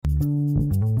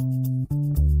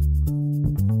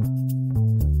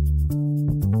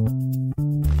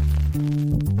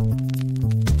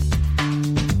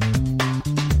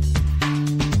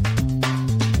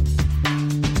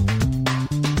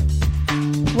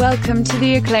Welcome to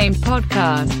the acclaimed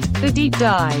podcast, The Deep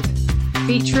Dive,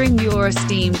 featuring your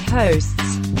esteemed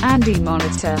hosts, Andy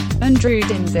Monitor and Drew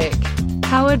Dinzik,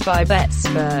 powered by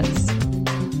BetSperts.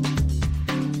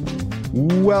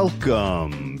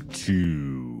 Welcome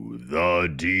to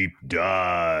The Deep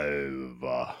Dive.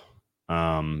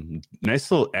 Nice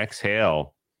little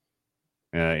exhale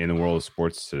in the world of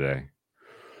sports today.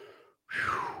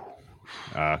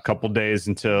 A couple days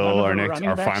until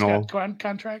our final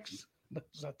contracts.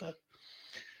 Is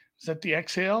that the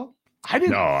exhale? I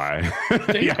didn't. No, I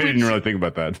didn't really think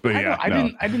about that. But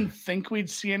I didn't think we'd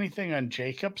see anything on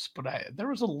Jacobs, but there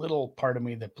was a little part of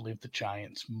me that believed the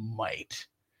Giants might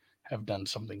have done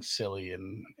something silly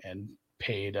and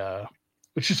paid.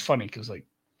 Which is funny because, like,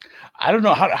 I don't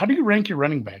know how do you rank your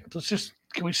running back?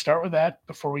 Can we start with that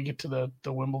before we get to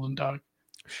the Wimbledon talk?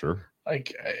 Sure.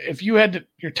 Like, if you had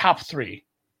your top three,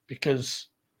 because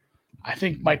I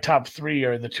think my top three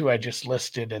are the two I just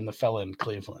listed and the fella in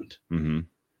Cleveland. Mm-hmm.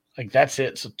 Like, that's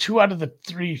it. So 2 out of the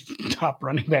 3 top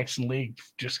running backs in the league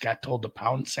just got told to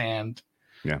pound sand.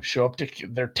 Yeah. Show up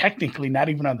they're technically not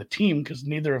even on the team because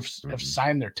neither have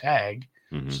signed their tag.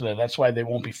 Mm-hmm. So that's why they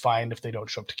won't be fined if they don't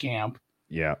show up to camp.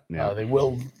 Yeah. They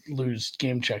will lose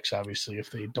game checks, obviously, if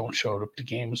they don't show up to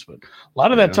games. But a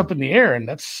lot of that's up in the air, and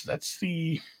that's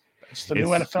the new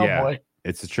NFL, boy.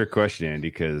 It's a trick question, Andy,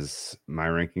 because my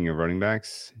ranking of running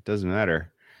backs doesn't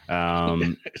matter.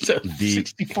 It's a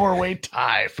 64-way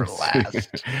tie for last.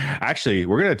 Actually,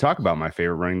 we're going to talk about my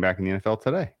favorite running back in the NFL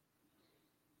today,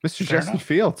 Mr. Justin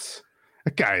Fields.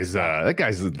 That guy's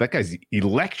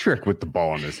electric with the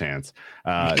ball in his hands.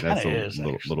 That's a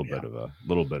little bit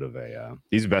of a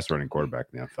he's the best running quarterback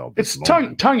in the NFL. It's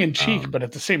tongue in cheek, but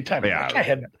at the same time, that guy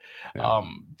had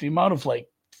the amount of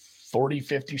 40,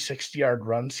 50, 60-yard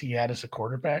runs he had as a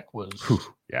quarterback was something.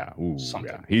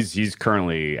 Yeah. He's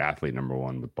currently athlete number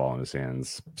 1 with ball in his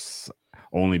hands,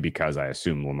 only because I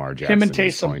assume Lamar Jackson him and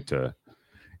Taysom. Going to.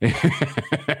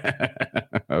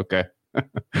 Okay.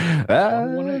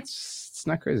 It's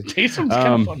not crazy. Taysom's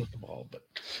kind of fun with the ball, but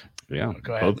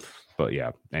go ahead. But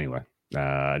yeah, anyway.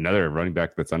 Another running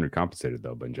back that's undercompensated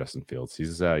though, but Justin Fields.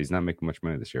 He's not making much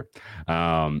money this year.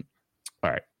 All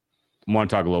right. I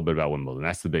want to talk a little bit about Wimbledon.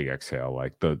 That's the big exhale.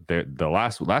 Like the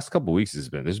last couple of weeks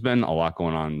there's been a lot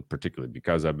going on, particularly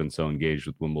because I've been so engaged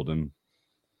with Wimbledon,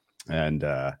 and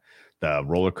the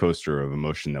roller coaster of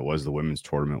emotion that was the women's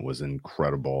tournament was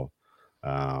incredible.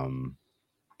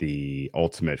 The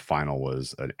ultimate final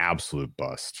was an absolute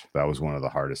bust. That was one of the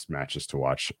hardest matches to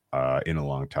watch in a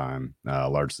long time,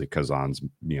 largely because Ons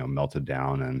melted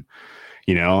down, and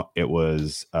it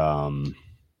was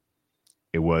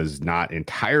not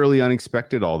entirely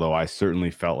unexpected, although I certainly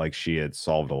felt like she had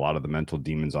solved a lot of the mental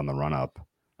demons on the run up.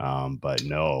 But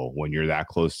no, when you're that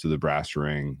close to the brass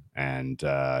ring and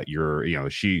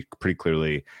she pretty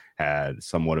clearly had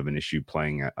somewhat of an issue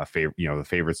playing a favorite, the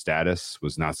favorite status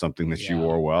was not something that she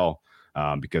wore well.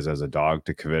 Because as a dog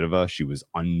to Kvitova, she was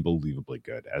unbelievably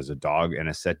good. As a dog and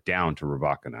a set down to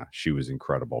Rybakina, she was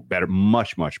incredible. Better,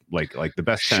 much like the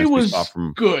best. She was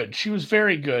good. She was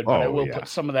very good. But I will put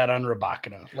some of that on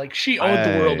Rybakina. Like, she owed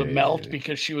the world a melt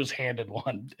because she was handed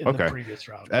one in the previous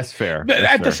round. That's fair.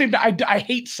 At the same time, I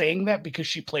hate saying that because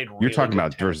she played. Really You're talking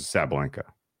about versus Sabalenka.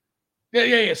 Yeah.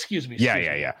 Excuse me.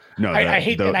 Yeah. No, I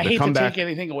hate to take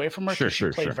anything away from her. She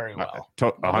played very well.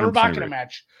 The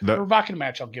Rybakina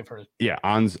match, I'll give her. Yeah,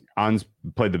 Ons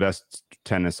played the best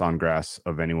tennis on grass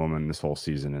of any woman this whole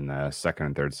season in the second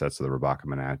and third sets of the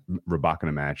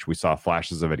Rybakina match. We saw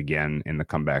flashes of it again in the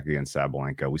comeback against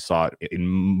Sabalenka. We saw it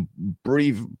in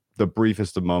the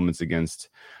briefest of moments against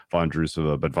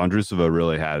Vondrousova, but Vondrousova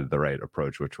really had the right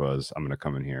approach, which was, I'm going to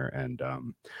come in here and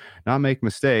not make a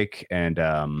mistake and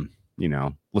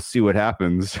let's see what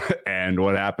happens. And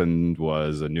what happened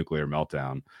was a nuclear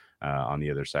meltdown on the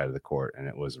other side of the court, and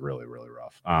it was really, really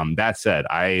rough. That said,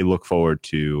 I look forward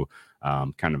to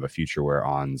kind of a future where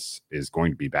Ons is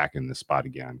going to be back in this spot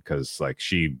again, because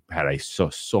she had a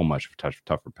so much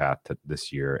tougher path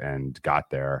this year and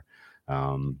got there.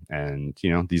 And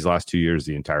these last 2 years,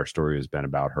 the entire story has been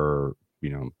about her,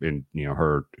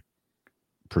 her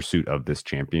pursuit of this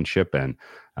championship, and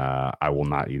I will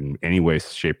not in any way,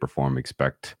 shape, or form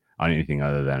expect on anything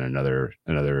other than another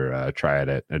try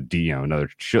at a D.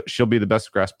 She'll be the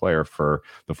best grass player for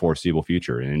the foreseeable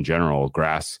future, and in general, a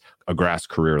grass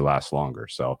career lasts longer.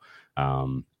 So,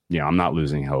 I'm not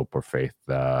losing hope or faith,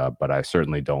 but I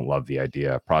certainly don't love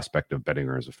the prospect of betting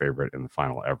her as a favorite in the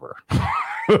final ever,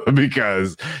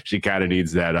 because she kind of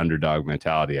needs that underdog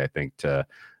mentality, I think, to.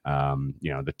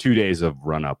 The 2 days of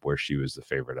run up where she was the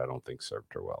favorite, I don't think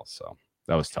served her well. So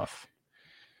that was tough.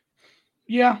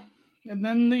 Yeah. And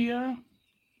then the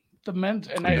the men's,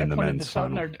 and I pointed this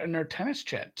out in our tennis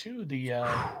chat too.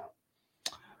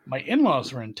 My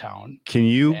in-laws were in town. Can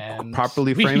you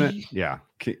properly frame it? Yeah,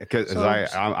 because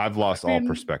I've lost all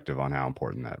perspective on how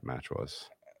important that match was.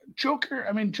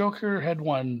 Joker had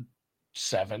won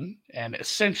 7, and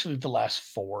essentially the last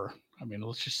 4. I mean,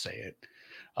 let's just say it.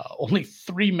 Only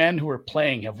 3 men who are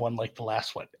playing have won like the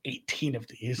last 18 of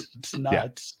these. It's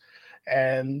nuts.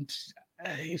 Yeah. And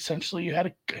essentially, you had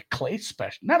a clay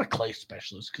specialist, not a clay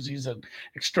specialist, because he's an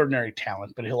extraordinary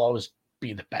talent, but he'll always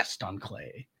be the best on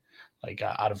clay. Like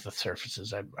out of the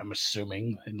surfaces, I'm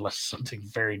assuming, unless something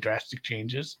very drastic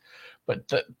changes. But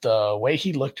the way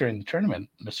he looked during the tournament,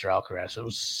 Mr. Alcaraz,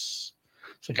 it's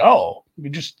like, oh,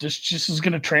 this just is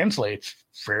going to translate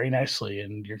very nicely,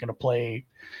 and you're going to play,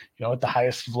 at the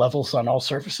highest levels on all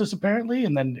surfaces apparently.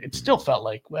 And then it still felt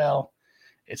like, well,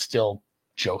 it's still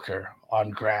Joker on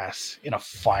grass in a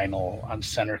final on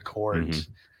center court.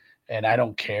 Mm-hmm. And I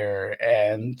don't care.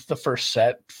 And the first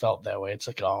set felt that way. It's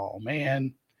like, oh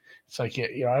man. It's like,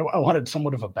 I wanted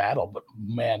somewhat of a battle, but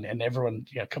man, and everyone,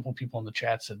 a couple of people in the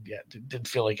chat said, it did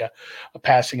feel like a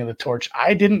passing of the torch.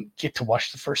 I didn't get to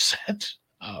watch the first set.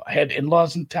 I had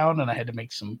in-laws in town and I had to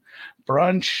make some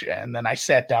brunch, and then I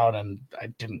sat down and I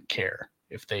didn't care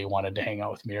if they wanted to hang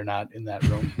out with me or not in that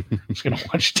room. I was going to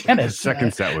watch tennis. The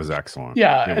second set was excellent.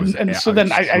 Yeah. And so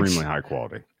then extremely high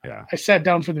quality. Yeah. I sat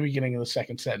down for the beginning of the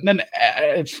second set, and then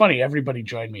it's funny. Everybody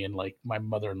joined me, and like my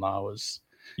mother-in-law was,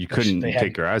 you couldn't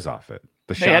take your eyes off it.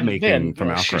 The shot making from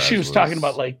Alcaraz. She was talking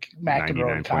about like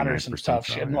McEnroe and Connors and stuff.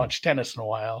 She hadn't watched tennis in a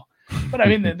while. But I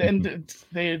mean, and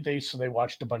they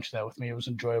watched a bunch of that with me. It was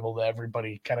enjoyable.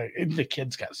 Everybody the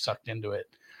kids got sucked into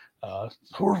it.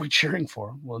 Who are we cheering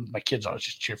for? Well, my kids always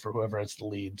just cheer for whoever has the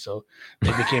lead. So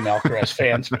they became Alcaraz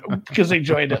fans because they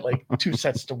joined it like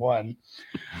 2-1.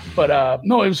 But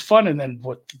no, it was fun. And then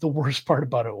what the worst part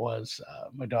about it was,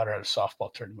 my daughter had a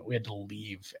softball tournament. We had to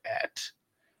leave at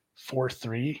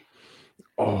 4:03.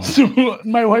 Oh, so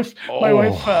my wife,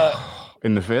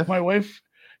 in the 5th,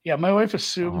 my wife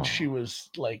assumed she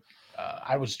was like,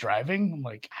 I was driving. I'm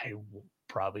like, I will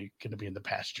probably going to be in the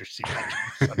passenger seat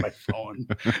on my phone.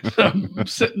 So I'm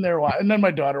sitting there, and then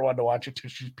my daughter wanted to watch it too.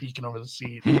 She's peeking over the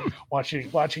seat,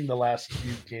 watching the last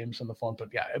few games on the phone. But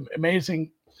yeah,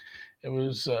 amazing. It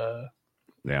was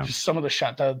just some of the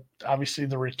shot. Obviously,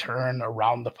 the return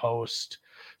around the post,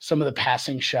 some of the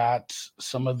passing shots,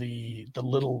 some of the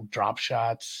little drop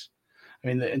shots. I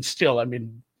mean, and still, I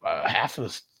mean, half of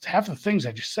the things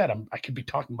I just said, I could be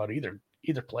talking about either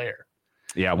player.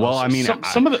 Yeah, well, I mean,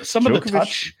 some of the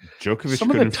touch, Djokovic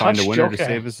couldn't find a winner to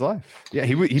save his life. Yeah,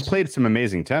 he played some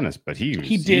amazing tennis, but he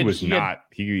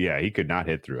could not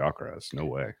hit through Alcaraz. No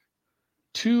way.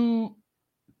 Too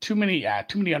many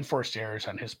unforced errors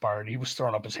on his part. He was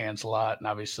throwing up his hands a lot, and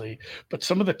obviously, but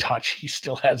some of the touch he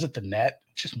still has at the net,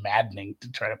 it's just maddening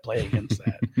to try to play against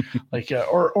that. Like,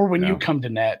 or when you come to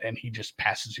net and he just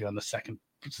passes you on the second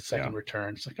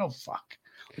return, it's like, oh fuck.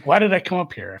 Why did I come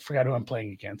up here? I forgot who I'm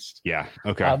playing against. Yeah.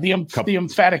 Okay. The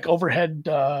emphatic overhead.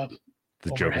 The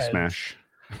Joker smash.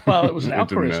 Well, it was an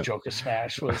Alcaraz Joker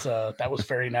smash. That was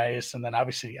very nice, and then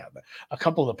obviously, a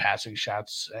couple of the passing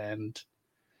shots and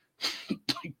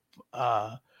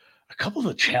a couple of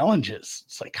the challenges.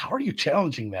 It's like, how are you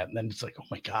challenging that? And then it's like, oh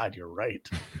my god, you're right.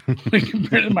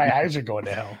 My eyes are going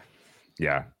to hell.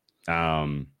 Yeah.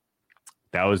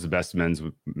 That was the best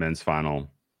men's final.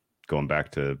 Going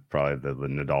back to probably the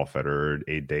Nadal Federer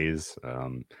 8 days,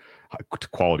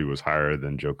 quality was higher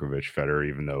than Djokovic Federer,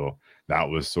 even though that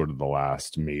was sort of the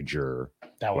last major.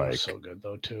 That one was so good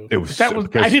though too. It was.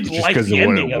 I didn't like the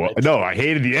ending of it. No, I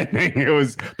hated the ending. It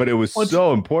was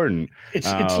so important.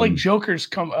 It's like Joker's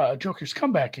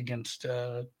comeback against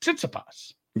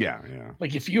Tsitsipas. Yeah.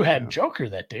 Like if you had Joker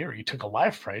that day, or you took a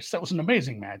live price, that was an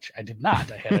amazing match. I did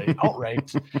not. I had an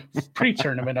outright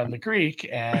pre-tournament on the Greek,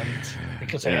 and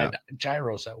because I had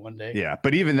gyros that one day. Yeah,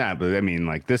 but even that. But I mean,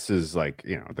 like this is like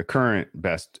the current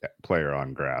best player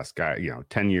on grass guy.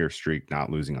 10-year streak not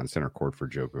losing on center court for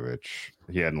Djokovic.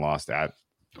 He hadn't lost at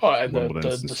Wimbledon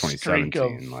since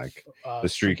 2017. The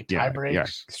streak of tie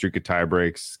breaks. Streak of tie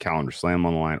breaks, calendar slam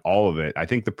on the line, all of it. I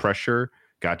think the pressure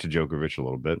got to Djokovic a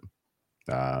little bit.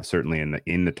 Certainly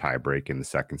in the tie break in the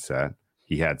second set,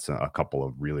 he had a couple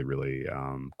of really, really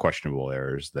questionable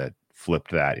errors that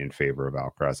flipped that in favor of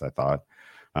Alcaraz, I thought.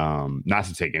 Not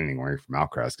to take anything away from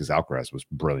Alcaraz, because Alcaraz was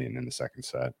brilliant in the second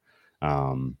set.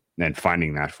 And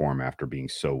finding that form after being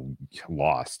so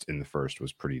lost in the first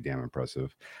was pretty damn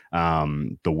impressive.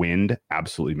 The wind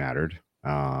absolutely mattered.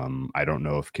 I don't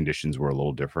know if conditions were a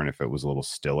little different, if it was a little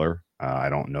stiller. I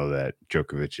don't know that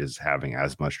Djokovic is having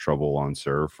as much trouble on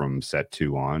serve from set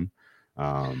 2 on.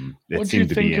 It seemed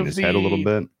to be in his head a little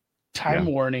bit. Time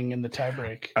warning in the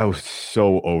tiebreak. Oh,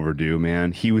 so overdue,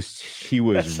 man. He was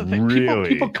really.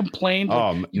 People complained.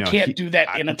 You can't do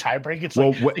that in a tiebreak. It's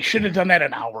they should have done that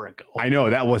an hour ago. I know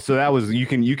that was you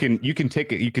can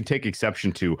take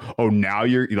exception to. Oh, now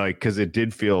you're like, because it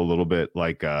did feel a little bit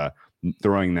like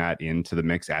throwing that into the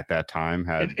mix at that time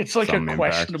had it's like a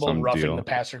questionable roughing the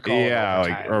passer call. Yeah,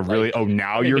 like or really. Oh,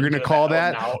 now you're gonna call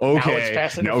that? Okay,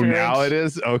 now it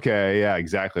is. Okay, yeah,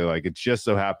 exactly. Like it just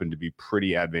so happened to be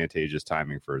pretty advantageous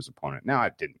timing for his opponent. Now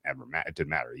it didn't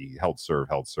matter. He held serve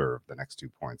the next 2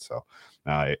 points. So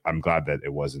I'm glad that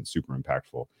it wasn't super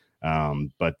impactful.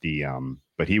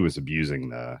 But he was abusing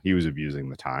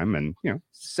the time, and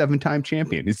 7-time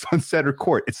champion. He's on center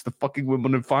court. It's the fucking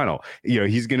Wimbledon final.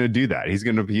 He's gonna do that. He's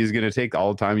gonna take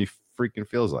all the time he freaking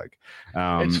feels like.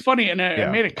 It's funny, and I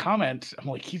made a comment. I'm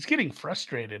like, he's getting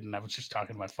frustrated, and I was just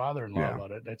talking to my father-in-law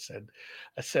about it. I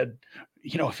said,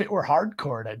 if it were hard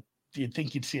court, you'd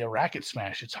think you'd see a racket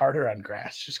smash. It's harder on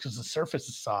grass just because the surface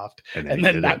is soft. And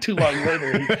then not too long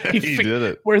later, he did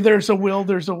it. Where there's a will,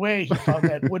 there's a way. He found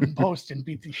that wooden post and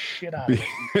beat the shit out of it.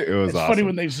 It's awesome. Funny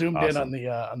when they zoomed in on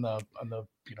the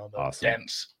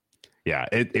dents. Yeah,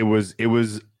 it was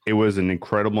an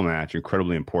incredible match,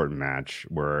 incredibly important match.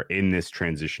 Where in this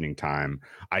transitioning time,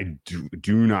 I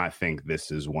do not think this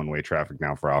is one-way traffic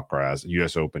now for Alcaraz.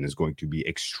 U.S. Open is going to be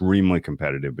extremely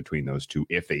competitive between those two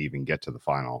if they even get to the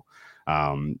final.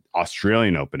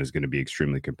 Australian Open is going to be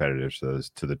extremely competitive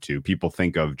to the two. People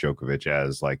think of Djokovic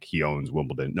as like he owns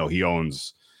Wimbledon. No, he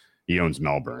owns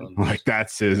Melbourne. Like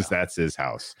that's his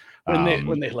house.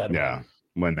 When they let him in.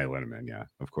 When they let him in, yeah,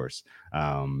 of course.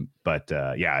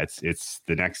 It's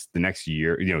the next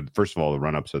year. First of all, the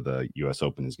run-up to the U.S.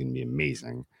 Open is going to be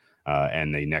amazing,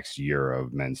 and the next year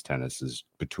of men's tennis is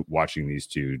watching these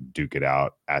two duke it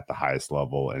out at the highest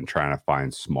level and trying to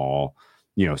find small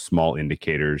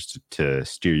indicators to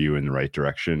steer you in the right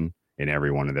direction in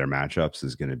every one of their matchups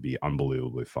is going to be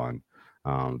unbelievably fun.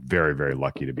 Very, very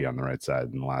lucky to be on the right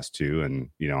side in the last two, and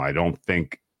I don't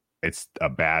think it's a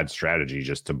bad strategy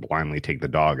just to blindly take the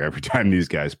dog every time these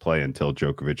guys play until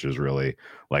Djokovic is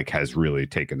has really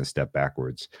taken a step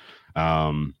backwards.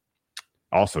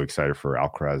 Also excited for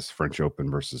Alcaraz French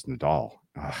Open versus Nadal.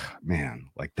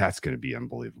 Man, that's going to be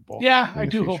unbelievable. Yeah, I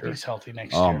do hope he's healthy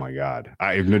next year. Oh my God.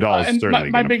 Nadal is certainly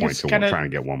going to point to trying to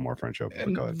get one more French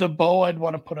Open. The bow I'd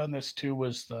want to put on this too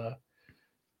was the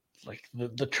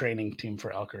training team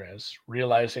for Alcaraz,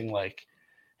 realizing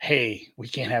hey, we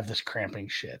can't have this cramping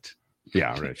shit.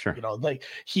 Yeah, right, sure.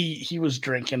 He was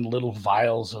drinking little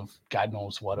vials of God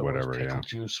knows whatever pickle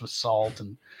juice with salt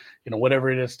and whatever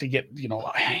it is to get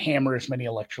hammer as many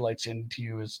electrolytes into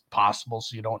you as possible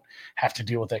so you don't have to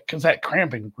deal with it, because that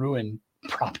cramping ruined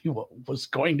probably what was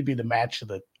going to be the match of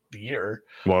the year.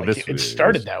 Well, it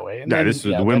started that way. And this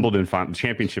was the Wimbledon final,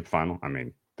 championship final. I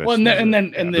mean. It's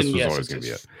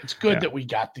good that we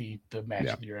got the match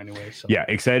of the year anyway. So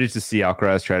excited to see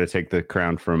Alcaraz try to take the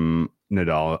crown from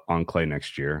Nadal on clay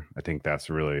next year. I think that's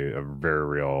really a very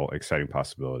real exciting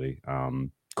possibility.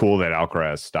 Cool that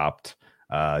Alcaraz stopped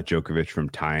Djokovic from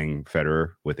tying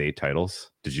Federer with 8 titles.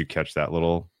 Did you catch that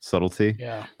little subtlety?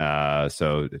 Yeah.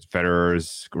 So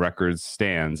Federer's record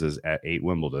stands as at 8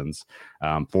 Wimbledons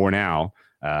for now.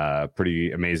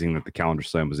 Pretty amazing that the calendar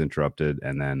slam was interrupted,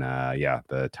 and then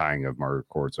the tying of Margaret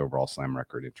Court's overall slam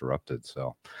record interrupted.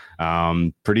 So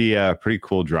pretty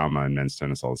cool drama in men's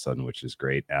tennis all of a sudden, which is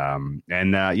great. I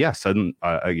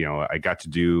got to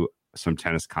do some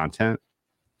tennis content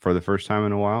for the first time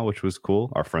in a while, which was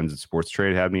cool. Our friends at Sports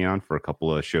Trade had me on for a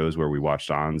couple of shows where we watched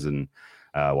Ons and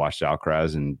watched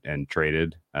Alcaraz and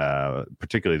traded.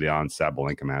 Particularly the Ons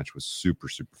Sabalenka match was super,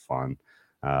 super fun.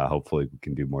 Hopefully we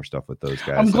can do more stuff with those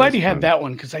guys. I'm glad you had that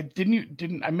one, because I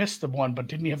missed the one, but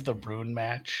didn't you have the Rune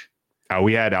match?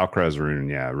 We had Alcaraz Rune,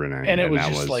 Rune, and it was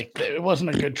just it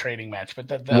wasn't a good trading match, but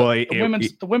the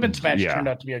women's match turned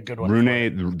out to be a good one.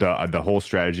 Rune, the whole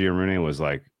strategy of Rune was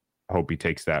hope he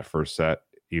takes that first set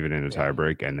even in a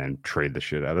tiebreak, and then trade the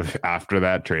shit out of it after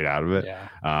that, trade out of it.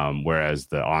 Yeah. Whereas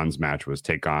the Ons match was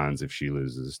take Ons, if she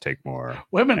loses, take more.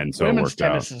 Women's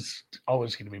tennis is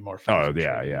always going to be more fun. Oh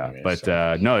yeah. Anyway, but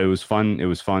no, it was fun. It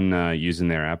was fun using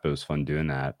their app. It was fun doing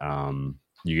that.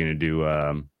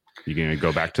 You're gonna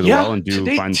go back to the well and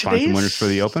find some winners for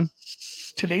the Open.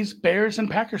 Today's Bears and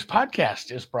Packers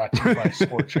podcast is brought to you by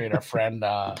Sports Trade, our friend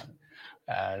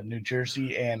New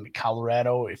Jersey and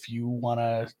Colorado. If you want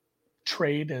to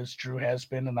trade, as Drew has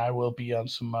been, and I will be on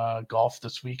some golf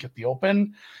this week at the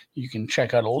Open, you can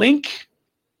check out a link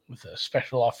with a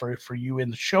special offer for you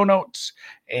in the show notes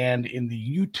and in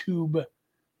the YouTube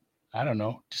I don't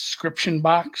know, description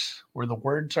box where the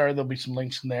words are. There'll be some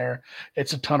links in there.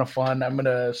 It's a ton of fun. I'm going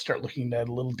to start looking at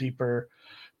a little deeper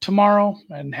tomorrow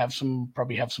and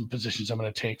probably have some positions I'm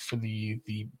going to take for the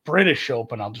British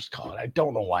Open. I'll just call it. I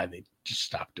don't know why they just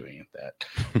stopped doing it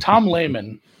that. Tom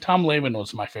Lehman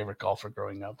was my favorite golfer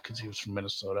growing up because he was from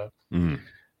Minnesota. Mm.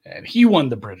 And he won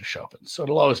the British Open. So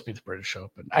it'll always be the British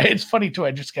Open. It's funny too.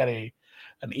 I just got an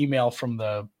email from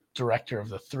the director of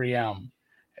the 3M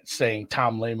saying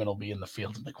Tom Lehman will be in the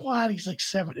field. I'm like, what? He's like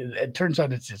 7. It turns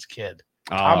out it's his kid,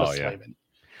 Thomas Lehman.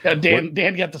 Yeah,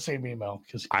 Dan got the same email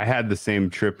because I had the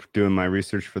same trip doing my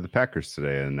research for the Packers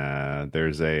today, and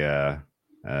there's a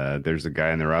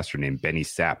guy in the roster named Benny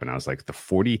Sapp, and I was like, the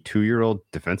 42-year-old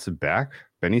defensive back,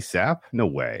 Benny Sapp? No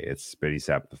way, it's Benny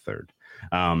Sapp III.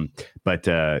 But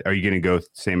are you going to go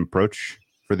same approach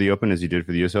for the Open as you did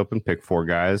for the U.S. Open? Pick 4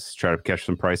 guys, try to catch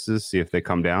some prices, see if they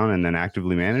come down, and then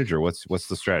actively manage, or what's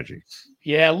the strategy?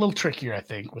 Yeah, a little trickier, I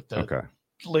think, with the Okay.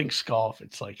 links golf.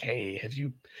 It's like, hey, have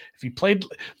you played?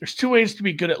 There's 2 ways to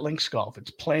be good at links golf.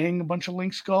 It's playing a bunch of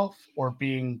links golf or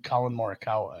being Colin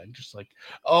Morikawa, and just like,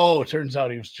 oh, it turns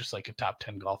out he was just like a top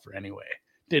 10 golfer anyway.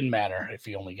 Didn't matter if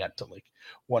he only got to like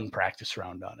 1 practice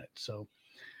round on it. So,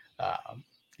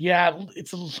 yeah,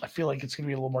 I feel like it's gonna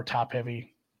be a little more top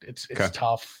heavy. It's Okay.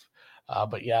 tough.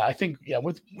 But yeah, I think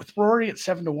with Rory at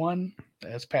 7-1,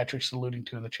 as Patrick's alluding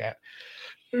to in the chat,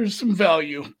 there's some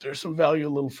value. There's some value a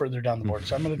little further down the board.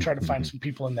 So I'm going to try to find some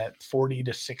people in that 40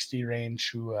 to 60 range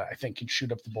who I think can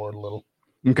shoot up the board a little.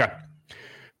 Okay.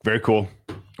 Very cool.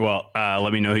 Well,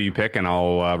 let me know who you pick, and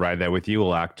I'll ride that with you.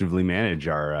 We'll actively manage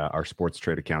our sports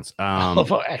trade accounts. I love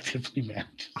how actively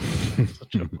managed.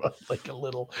 Such a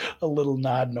little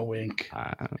nod and a wink.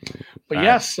 But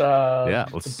yes,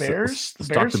 let's Bears. Let's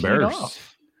talk the Bears.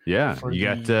 Off yeah, you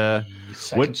got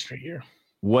second straight year.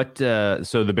 What?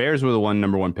 So the Bears were the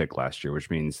number 1 pick last year, which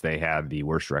means they have the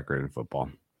worst record in football.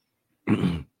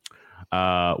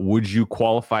 Would you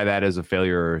qualify that as a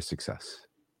failure or a success?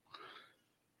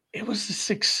 It was a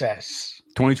success.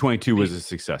 2022 was a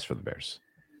success for the Bears.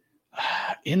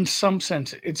 In some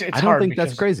sense, it's hard. I don't think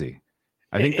that's crazy.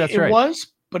 I think that's right. It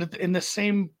was, but in the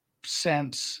same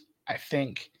sense, I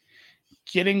think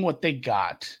getting what they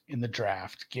got in the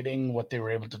draft, getting what they were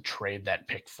able to trade that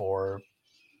pick for,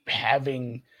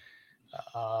 having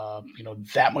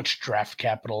that much draft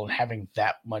capital and having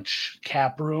that much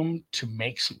cap room to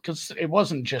make some, because it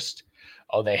wasn't just,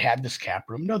 oh, they had this cap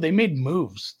room. No, they made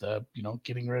moves.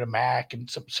 Getting rid of Mac and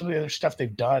some of the other stuff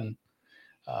they've done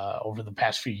over the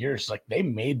past few years. Like, they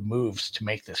made moves to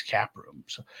make this cap room.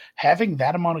 So having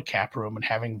that amount of cap room and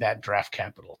having that draft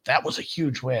capital, that was a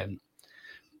huge win.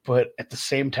 But at the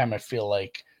same time, I feel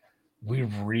like we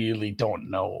really don't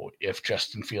know if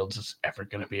Justin Fields is ever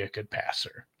going to be a good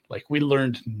passer. Like, we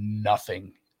learned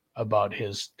nothing about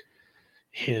his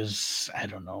I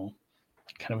don't know,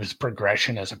 kind of his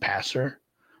progression as a passer.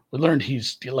 We learned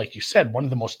he's, like you said, one of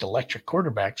the most electric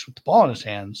quarterbacks with the ball in his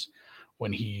hands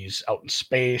when he's out in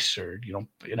space or,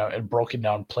 a broken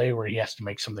down play where he has to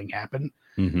make something happen.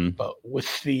 Mm-hmm. But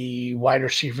with the wide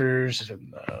receivers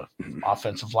and the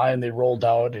offensive line they rolled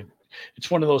out,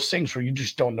 it's one of those things where you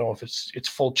just don't know if it's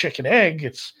full chicken egg.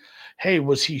 It's, hey,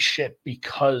 was he shit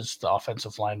because the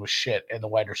offensive line was shit and the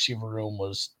wide receiver room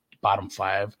was bottom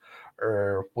 5?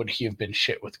 Or would he have been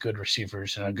shit with good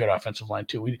receivers and a good offensive line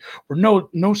too? We're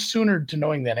no sooner to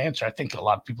knowing that answer. I think a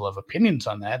lot of people have opinions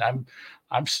on that.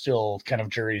 I'm still kind of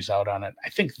jury's out on it. I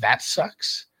think that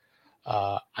sucks.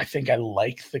 I think I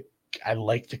like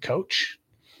the coach.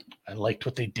 I liked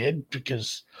what they did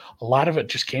because a lot of it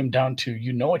just came down to,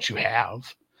 what you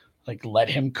have, like, let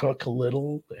him cook a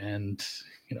little and,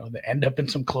 they end up in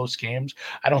some close games.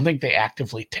 I don't think they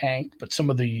actively tanked, but some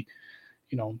of the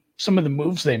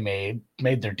moves they made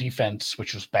their defense,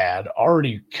 which was bad,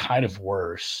 already kind of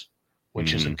worse,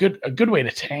 which is a good way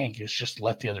to tank, is just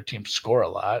let the other team score a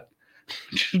lot,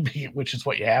 which is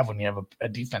what you have when you have a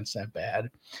defense that bad.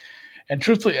 And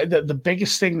truthfully, the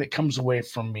biggest thing that comes away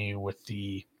from me with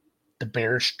the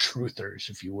Bears truthers,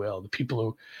 if you will, the people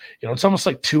who, it's almost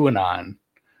like Tuanon,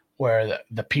 where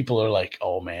the people are like,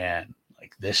 oh man,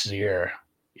 like this year,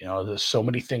 there's so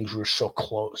many things were so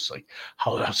close. Like,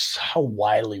 how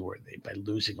wily were they by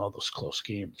losing all those close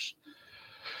games?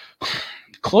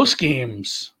 Close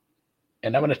games,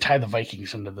 and I'm going to tie the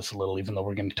Vikings into this a little, even though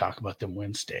we're going to talk about them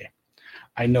Wednesday.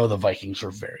 I know the Vikings were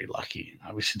very lucky.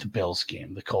 Obviously, the Bills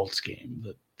game, the Colts game,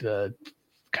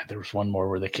 there was one more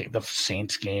where the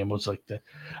Saints game was like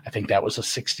I think that was a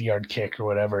 60-yard kick or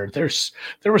whatever. There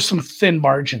were some thin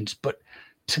margins, but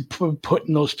to put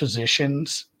in those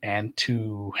positions and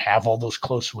to have all those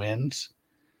close wins,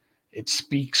 it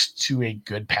speaks to a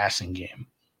good passing game.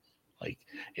 Like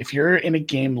if you're in a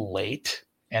game late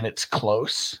and it's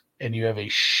close and you have a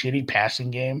shitty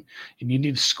passing game and you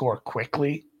need to score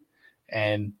quickly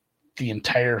and the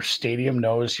entire stadium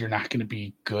knows you're not going to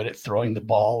be good at throwing the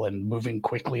ball and moving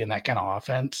quickly in that kind of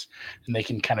offense, and they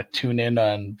can kind of tune in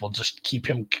on, we'll just keep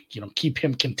him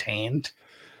contained.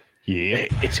 Yeah,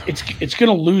 it's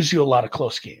going to lose you a lot of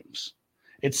close games.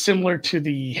 It's similar to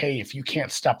the, hey, if you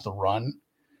can't stop the run,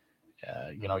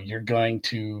 you're going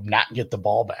to not get the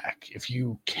ball back. If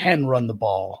you can run the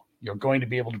ball, you're going to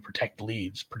be able to protect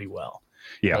leads pretty well.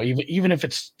 Yeah. Even if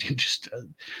it's just,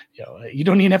 you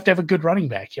don't even have to have a good running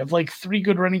back. You have like 3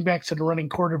 good running backs and a running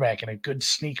quarterback and a good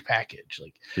sneak package.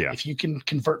 Like if you can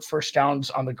convert first downs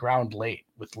on the ground late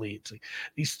with leads, like,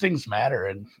 these things matter.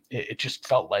 And it just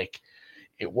felt like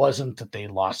it wasn't that they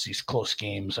lost these close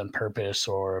games on purpose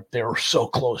or they were so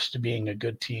close to being a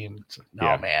good team. It's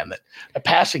like, man, that the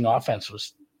passing offense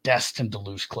was destined to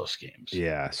lose close games.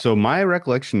 Yeah. So my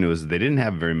recollection was they didn't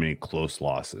have very many close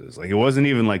losses. Like it wasn't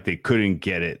even like they couldn't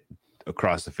get it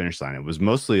across the finish line. It was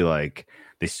mostly like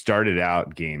they started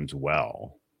out games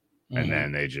well and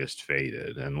then they just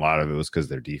faded. And a lot of it was because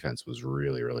their defense was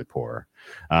really, really poor.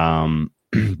 I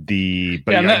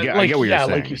get what you're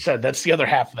saying. Like you said, that's the other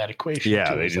half of that equation.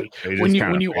 Yeah, too.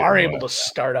 When you are able to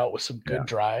start out with some good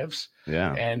drives,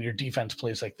 and your defense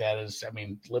plays like that,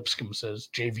 Lipscomb says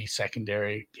JV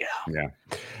secondary. Yeah.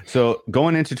 So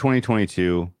going into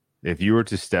 2022, if you were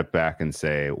to step back and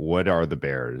say, what are the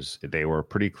Bears? They were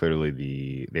pretty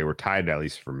clearly they were tied, at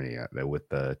least for me, with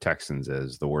the Texans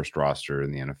as the worst roster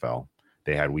in the NFL.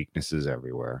 They had weaknesses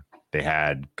everywhere. They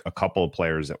had a couple of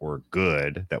players that were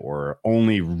good, that were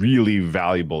only really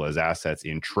valuable as assets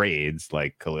in trades,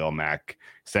 like Khalil Mack,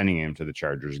 sending him to the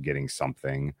Chargers, getting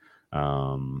something.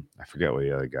 I forget what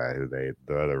the other guy the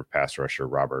other pass rusher,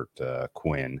 Robert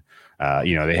Quinn.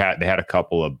 They had a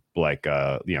couple of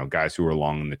guys who were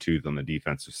long in the tooth on the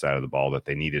defensive side of the ball that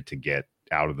they needed to get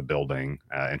out of the building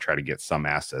and try to get some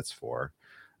assets for.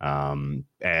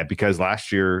 Because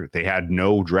last year they had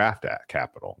no draft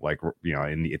capital, at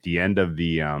the end of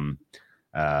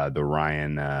the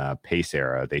Ryan Pace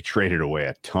era, they traded away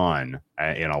a ton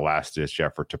in a last-ditch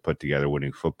effort to put together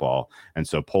winning football. And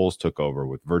so Poles took over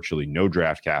with virtually no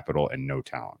draft capital and no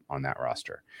talent on that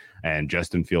roster. And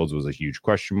Justin Fields was a huge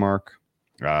question mark.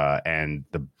 And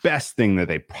the best thing that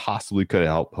they possibly could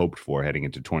have hoped for heading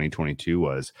into 2022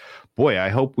 was, boy, I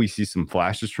hope we see some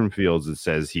flashes from Fields that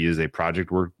says he is a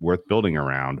project worth building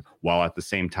around, while at the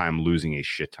same time losing a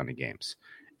shit ton of games.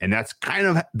 And that's kind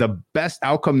of the best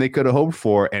outcome they could have hoped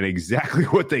for, and exactly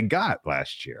what they got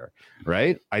last year,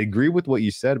 right? I agree with what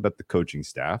you said about the coaching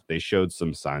staff. They showed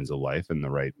some signs of life in the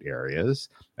right areas.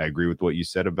 I agree with what you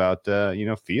said about,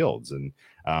 Fields. And,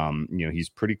 he's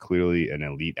pretty clearly an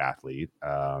elite athlete.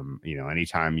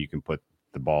 Anytime you can put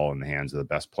the ball in the hands of the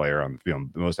best player on the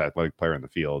field, the most athletic player on the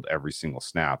field, every single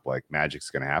snap, like magic's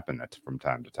going to happen from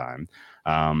time to time.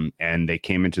 And they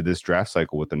came into this draft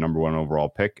cycle with the number 1 overall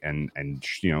pick and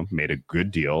made a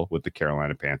good deal with the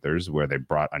Carolina Panthers, where they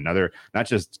brought another, not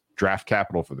just draft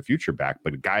capital for the future back,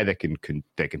 but a guy that can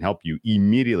help you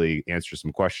immediately answer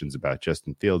some questions about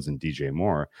Justin Fields and DJ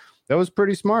Moore. That was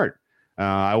pretty smart.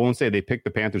 I won't say they picked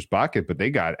the Panthers' pocket, but they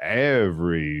got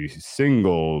every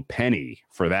single penny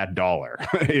for that dollar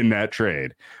in that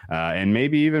trade, and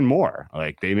maybe even more.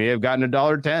 Like they may have gotten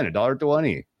 $1.10,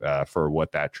 $1.20 for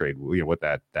what that trade, what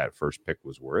that first pick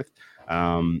was worth.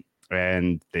 And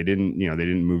they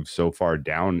didn't move so far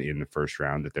down in the first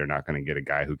round that they're not going to get a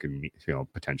guy who can,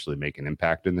 potentially make an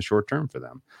impact in the short term for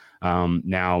them.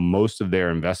 Now, most of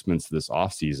their investments this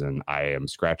offseason, I am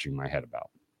scratching my head about.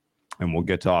 And we'll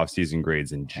get to off-season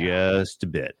grades in just a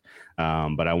bit.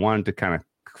 But I wanted to kind of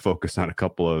focus on a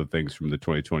couple of things from the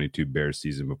 2022 Bears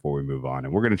season before we move on.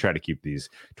 And we're going to try to keep these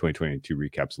 2022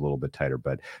 recaps a little bit tighter.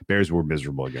 But Bears were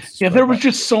miserable against the spread. There was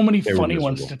just so many funny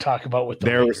ones to talk about with the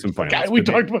There Raiders. were some funny ones. We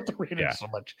talked about the Raiders so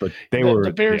much. But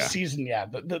the Bears season,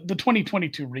 the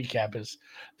 2022 recap is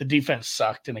the defense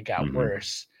sucked and it got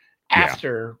worse.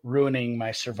 After ruining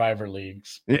my Survivor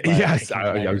leagues. Yes,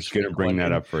 I was going to bring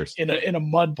that up first. In a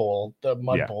mud bowl. The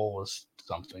mud bowl was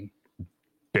something.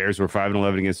 Bears were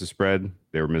 5-11 against the spread.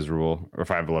 They were miserable, or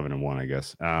 5-11-1, I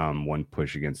guess. One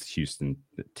push against Houston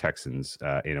Texans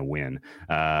in a win.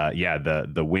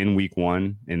 The win week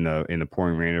 1 in the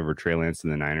pouring rain over Trey Lance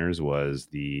and the Niners was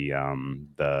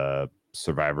the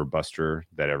Survivor buster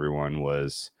that everyone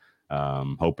was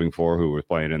hoping for, who were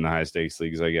playing in the high stakes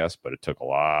leagues, I guess, but it took a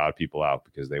lot of people out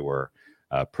because they were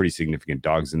pretty significant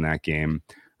dogs in that game.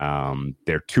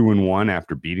 They're 2-1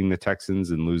 after beating the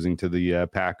Texans and losing to the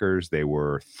Packers. They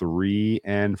were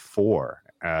 3-4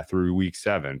 through week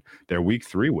 7. Their week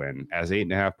 3 win as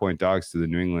 8.5-point dogs to the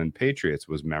New England Patriots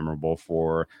was memorable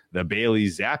for the Bailey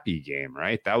Zappi game,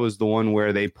 right? That was the one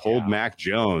where they pulled Mac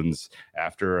Jones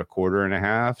after a quarter and a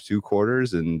half, 2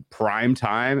 quarters in prime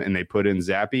time, and they put in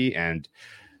Zappi, and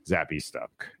Zappi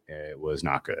stuck. It was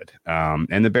not good.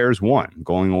 And the Bears won,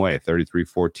 going away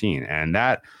 33-14. And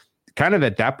that kind of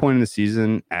at that point in the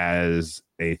season, as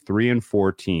a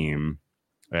 3-4 team,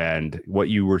 and what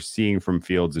you were seeing from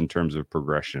Fields in terms of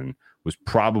progression was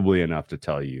probably enough to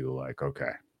tell you, like,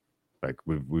 okay, like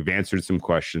we've answered some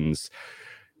questions.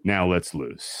 Now let's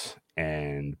lose.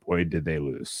 And boy, did they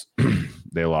lose.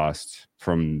 They lost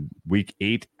from week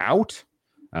 8 out.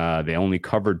 They only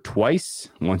covered twice,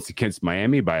 once against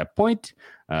Miami by a point,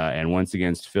 and once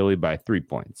against Philly by 3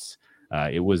 points.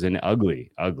 It was an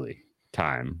ugly, ugly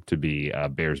time to be a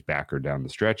Bears backer down the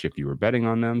stretch. If you were betting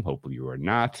on them, hopefully you are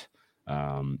not.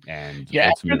 And yeah,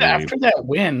 after that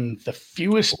win, the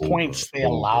fewest points they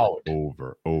allowed.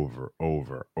 Over. They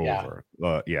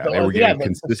were getting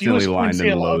consistently lined in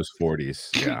the low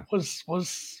 40s. Yeah,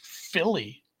 was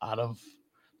Philly out of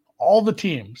all the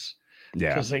teams.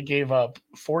 Yeah, because they gave up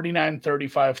 49,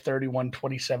 35, 31,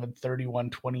 27, 31,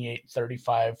 28,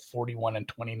 35, 41, and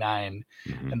 29.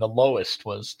 Mm-hmm. And the lowest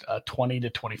was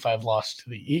 20-25 loss to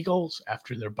the Eagles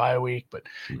after their bye week. But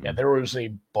yeah, there was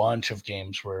a bunch of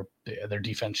games where their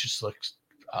defense just looked,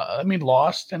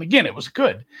 lost. And again, it was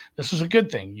good. This was a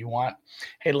good thing. You want,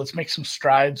 hey, let's make some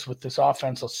strides with this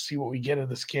offense. Let's see what we get of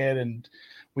this kid. And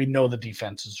we know the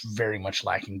defense is very much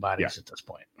lacking bodies at this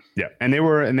point. Yeah, and they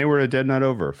were a dead nut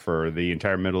over for the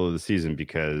entire middle of the season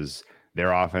because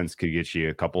their offense could get you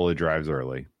a couple of drives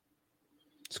early,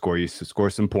 score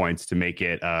some points to make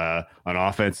it an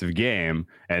offensive game,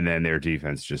 and then their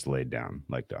defense just laid down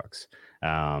like dogs.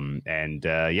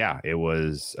 It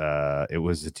was a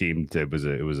team that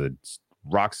it was a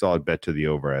rock solid bet to the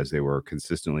over as they were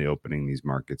consistently opening these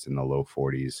markets in the low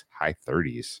 40s, high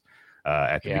 30s.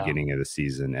 At the beginning of the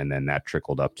season, and then that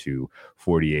trickled up to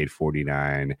 48,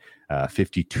 49,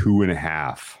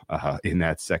 52.5 in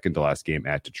that second to last game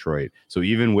at Detroit. So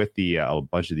even with the a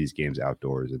bunch of these games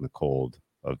outdoors in the cold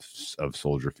of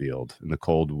Soldier Field, in the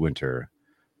cold winter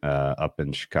up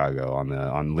in Chicago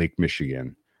on Lake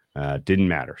Michigan, didn't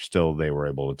matter. Still, they were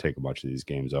able to take a bunch of these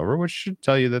games over, which should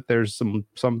tell you that there's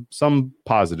some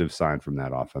positive sign from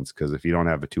that offense, because if you don't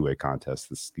have a two-way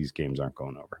contest, these games aren't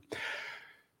going over.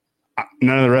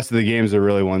 None of the rest of the games are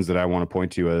really ones that I want to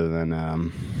point to other than,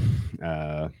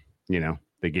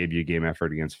 they gave you a game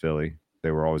effort against Philly. They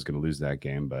were always going to lose that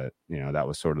game, but, that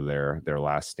was sort of their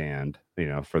last stand,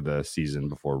 for the season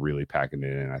before really packing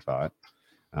it in, I thought.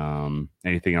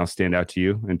 Anything else stand out to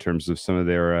you in terms of some of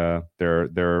their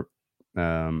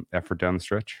effort down the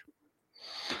stretch?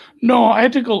 No, I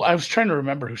had to go. I was trying to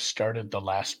remember who started the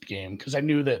last game because I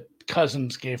knew that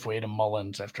Cousins gave way to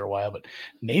Mullins after a while, but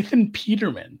Nathan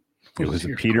Peterman. It was a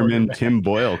Peterman-Tim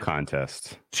Boyle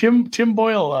contest. Tim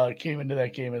Boyle came into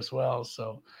that game as well.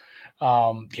 So,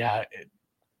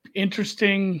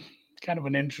 interesting, kind of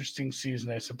an interesting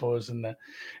season, I suppose, in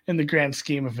the grand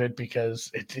scheme of it, because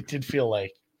it did feel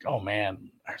like, oh man,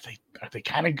 are they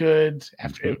kind of good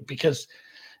after because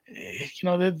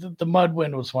the mud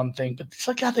win was one thing, but it's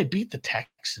like how they beat the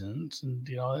Texans, and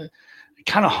it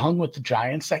kind of hung with the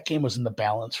Giants. That game was in the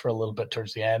balance for a little bit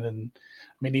towards the end, and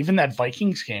even that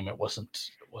Vikings game, it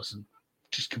wasn't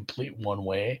just complete one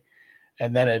way.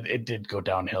 And then it did go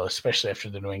downhill, especially after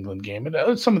the New England game.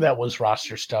 And some of that was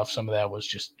roster stuff. Some of that was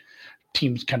just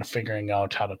teams kind of figuring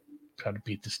out how to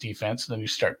beat this defense. And then you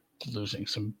start losing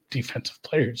some defensive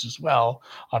players as well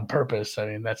on purpose.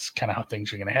 That's kind of how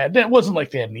things are going to head. It wasn't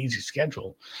like they had an easy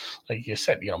schedule. Like you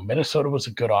said, Minnesota was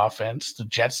a good offense. The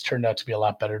Jets turned out to be a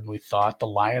lot better than we thought. The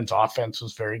Lions offense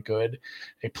was very good.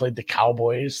 They played the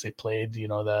Cowboys. They played,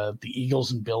 the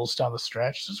Eagles and Bills down the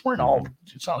stretch. It's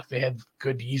not like they had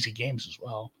good, easy games as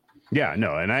well. Yeah,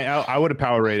 no, and I would have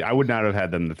power rated. I would not have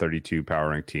had them the 32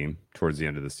 power rank team towards the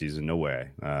end of the season. No way.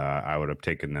 I would have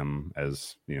taken them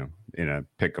as in a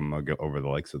pick 'em over the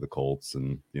likes of the Colts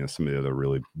and some of the other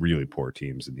really, really poor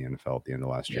teams in the NFL at the end of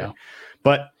last year.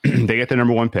 But they get the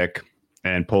number 1 pick,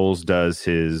 and Poles does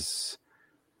a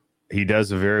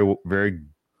very, very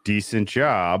decent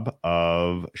job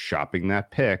of shopping that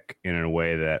pick in a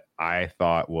way that I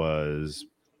thought was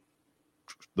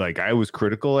like, I was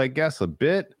critical, I guess, a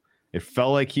bit. It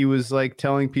felt like he was like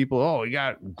telling people, "Oh, we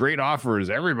got great offers.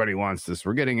 Everybody wants this.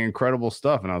 We're getting incredible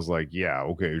stuff." And I was like, "Yeah,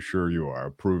 okay, sure you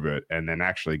are. Prove it." And then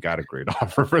actually got a great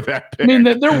offer for that pick.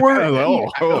 There were.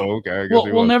 Okay.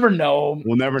 We'll never know.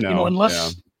 We'll never know.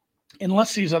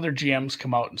 unless these other GMs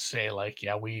come out and say like,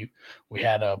 yeah, we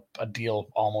had a deal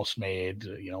almost made,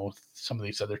 with some of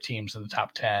these other teams in the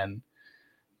top 10,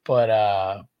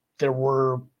 but there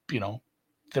were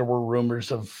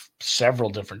rumors of several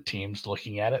different teams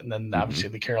looking at it, and then obviously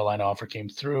the Carolina offer came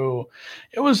through.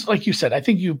 It was like you said, I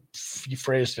think you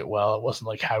phrased it well. It wasn't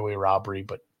like highway robbery,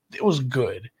 but it was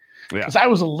good. Because I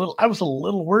was a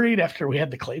little worried after we had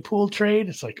the Claypool trade.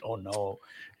 It's like, oh no.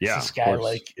 Yeah, this guy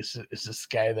is this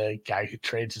guy the guy who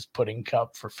trades his pudding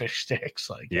cup for fish sticks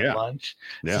at lunch?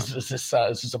 Yeah. Is this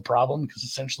a problem? Because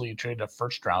essentially you traded a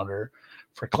first rounder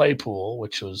for Claypool,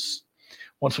 which was,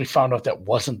 once we found out that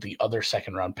wasn't the other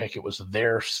second round pick, it was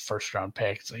their first round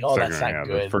pick. It's like, that's not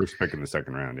good. The first pick in the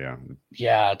second round, yeah.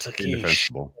 Yeah, it's like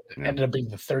indefensible. It ended up being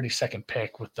the 32nd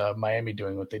pick with Miami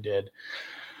doing what they did.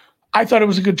 I thought it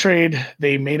was a good trade.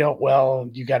 They made out well.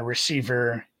 You got a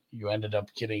receiver. You ended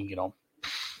up getting,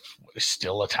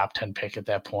 still a top 10 pick at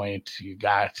that point. You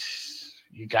got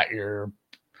your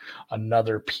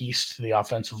another piece to the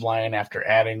offensive line after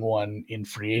adding one in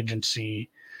free agency.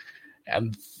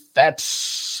 And that's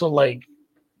so like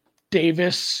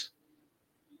Davis,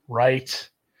 Wright,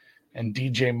 and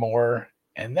DJ Moore.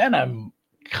 And then I'm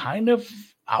kind of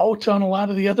out on a lot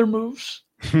of the other moves.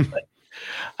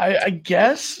 I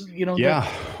guess,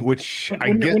 which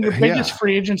when your biggest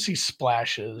free agency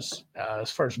splashes, as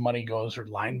far as money goes, or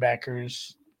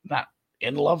linebackers, not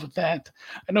in love with that.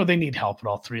 I know they need help at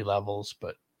all three levels,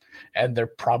 and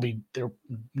they're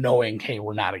knowing, hey,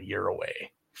 we're not a year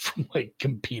away from like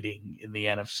competing in the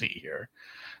NFC here.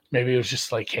 Maybe it was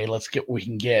just like, hey, let's get what we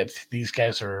can get. These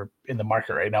guys are in the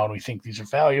market right now, and we think these are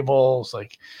valuable. It's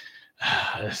like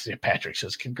Patrick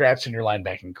says, congrats on your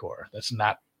linebacking core. That's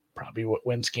not probably what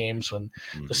wins games when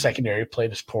the secondary played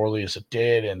as poorly as it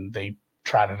did, and they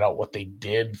trotted out what they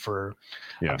did for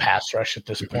a pass rush at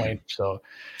this point. So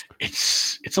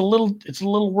it's a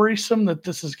little worrisome that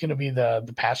this is going to be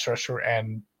the pass rusher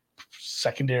and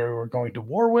secondary we're going to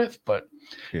war with, but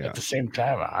at the same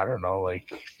time, I don't know, like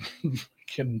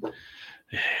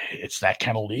it's that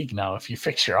kind of league now. If you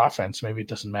fix your offense, maybe it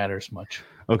doesn't matter as much.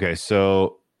 Okay,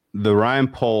 so the Ryan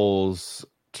Poles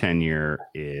tenure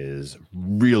is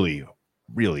really,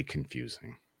 really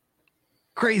confusing.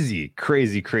 Crazy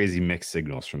mixed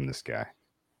signals from this guy.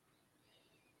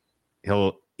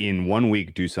 He'll in 1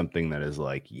 week do something that is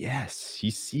like, yes,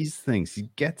 he sees things, he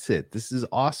gets it, this is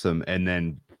awesome, and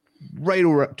then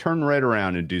turn right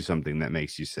around and do something that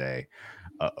makes you say,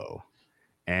 uh-oh.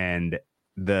 And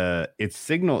the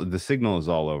signal is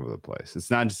all over the place. It's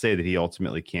not to say that he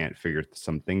ultimately can't figure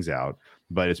some things out,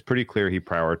 but it's pretty clear he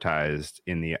prioritized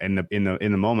in the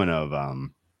moment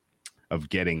of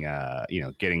getting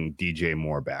DJ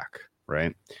Moore back,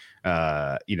 right?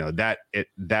 That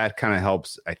kind of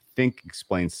helps, I think,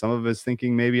 explain some of his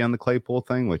thinking maybe on the Claypool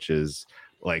thing, which is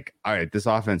like, all right, this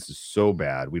offense is so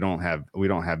bad. We don't have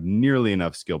nearly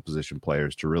enough skill position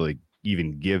players to really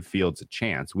even give Fields a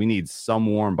chance. We need some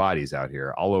warm bodies out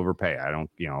here. I'll overpay.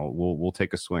 We'll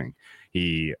take a swing.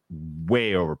 He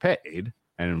way overpaid,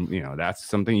 and that's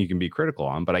something you can be critical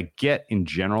on. But I get in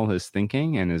general his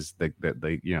thinking and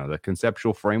the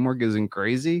conceptual framework isn't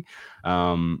crazy.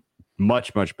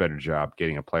 Much better job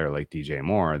getting a player like DJ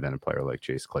Moore than a player like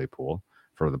Chase Claypool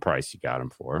for the price you got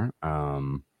him for.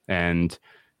 And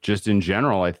just in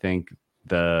general, I think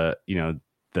their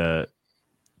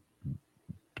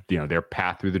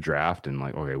path through the draft and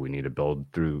like, okay, we need to build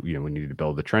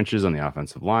the trenches on the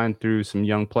offensive line through some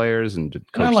young players and to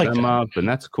coach them up, and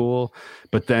that's cool.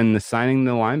 But then the signing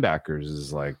the linebackers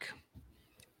is like,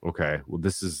 okay, well,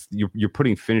 this is you're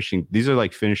putting these are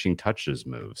like finishing touches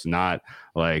moves, not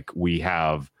like we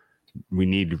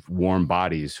need warm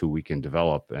bodies who we can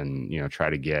develop and try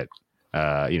to get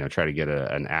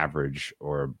an average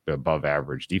or above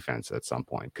average defense at some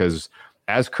point. Because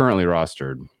as currently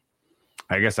rostered,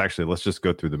 I guess actually let's just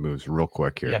go through the moves real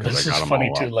quick here. Yeah, this is funny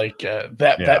too. Like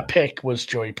that pick was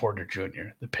Joey Porter Jr.,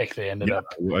 the pick they ended up.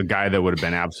 A guy that would have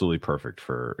been absolutely perfect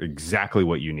for exactly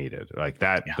what you needed. Like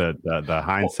that, the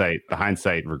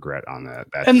hindsight regret on that.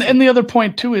 And the other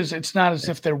point too is it's not as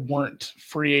if there weren't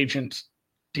free agent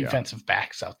defensive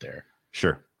backs out there.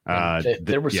 Sure.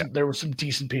 There were some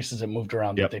decent pieces that moved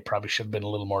around that they probably should have been a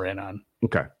little more in on.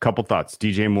 Okay, couple thoughts.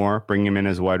 DJ Moore, bring him in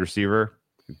as a wide receiver.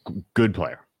 Good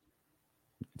player.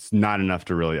 It's not enough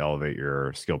to really elevate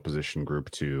your skill position group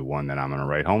to one that I'm going to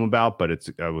write home about, but it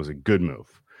was a good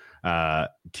move.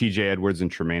 TJ Edwards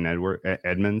and Tremaine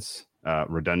Edmonds,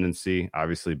 redundancy.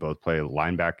 Obviously, both play a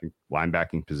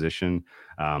linebacking position.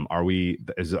 Are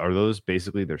those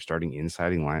basically they're starting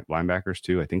inside linebackers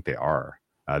too? I think they are.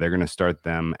 They're going to start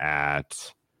them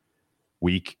at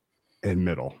weak and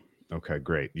middle. Okay,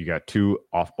 great. You got 2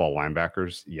 off-ball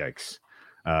linebackers. Yikes.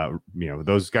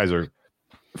 Those guys are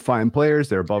fine players.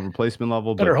 They're above replacement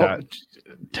level, Better but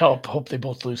hope they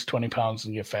both lose 20 pounds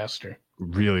and get faster.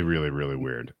 Really, really, really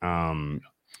weird.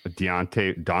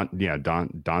 Dante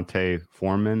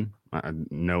Foreman,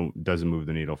 no, doesn't move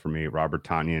the needle for me. Robert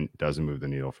Tonyan doesn't move the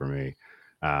needle for me.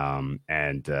 And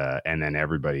then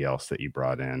everybody else that you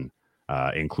brought in,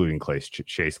 including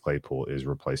Chase Claypool, is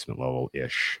replacement level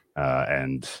ish.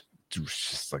 And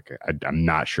just like I'm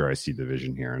not sure I see the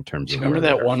vision here in terms of. Remember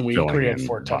that 1 week where he had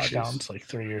 4 touchdowns like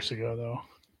 3 years ago, though?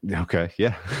 Okay,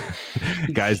 yeah.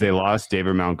 Guys, they lost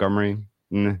David Montgomery.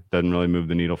 Doesn't really move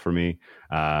the needle for me.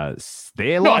 I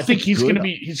think he's gonna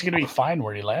be fine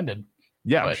where he landed.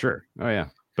 Yeah, sure. Oh yeah,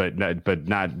 but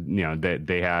not.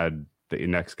 They had the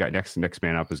next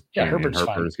man up is Herbert is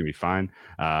gonna be fine.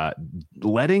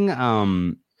 Letting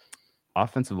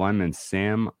offensive lineman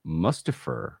Sam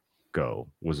Mustipher go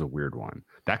was a weird one.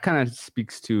 That kind of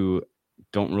speaks to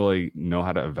don't really know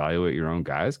how to evaluate your own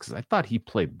guys, because I thought he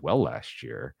played well last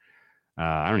year.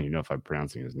 I don't even know if I'm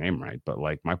pronouncing his name right, but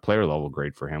like my player level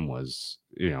grade for him was,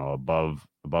 above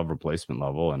replacement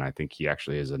level. And I think he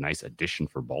actually is a nice addition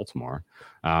for Baltimore.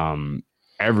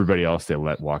 Everybody else they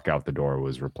let walk out the door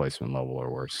was replacement level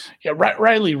or worse. Yeah.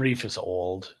 Riley Reef is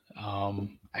old. I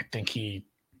think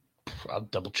I'll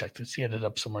double check this. He ended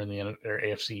up somewhere in the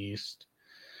AFC East.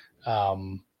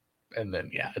 And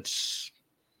then,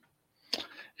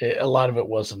 a lot of it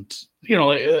wasn't,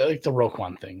 like the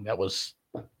Roquan thing.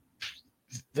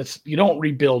 That's you don't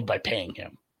rebuild by paying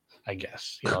him, I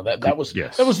guess. That was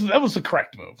the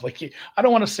correct move. Like, I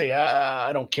don't want to say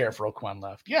I don't care if Roquan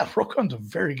left. Yeah, Roquan's a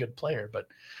very good player, but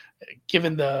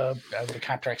given the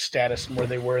contract status and where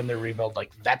they were in their rebuild,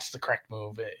 like that's the correct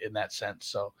move in that sense.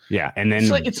 So yeah, and then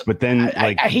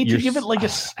I hate to give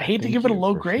it a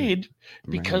low grade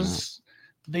because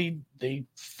they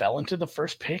fell into the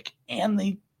first pick and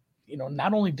they.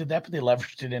 Not only did that, but they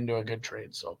leveraged it into a good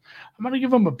trade. So I'm going to give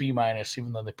them a B-,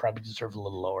 even though they probably deserve a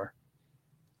little lower.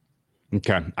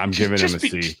 Okay. I'm giving them a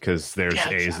C because there's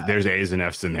A's and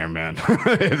F's in there, man.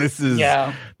 This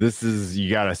is, you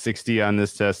got a 60 on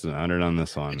this test and 100 on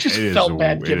this one. It just felt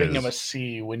bad giving him a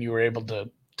C when you were able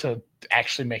to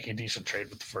actually make a decent trade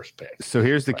with the first pick. So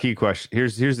here's the key question.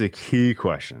 Here's the key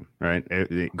question, right?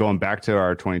 Going back to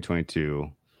our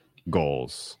 2022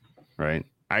 goals, right?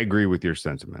 I agree with your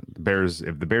sentiment.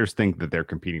 If the Bears think that they're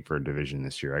competing for a division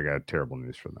this year, I got terrible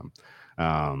news for them.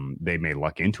 They may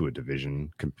luck into a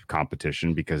division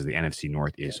competition because the NFC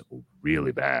North is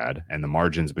really bad, and the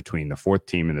margins between the 4th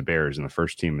team and the Bears and the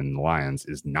 1st team and the Lions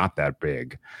is not that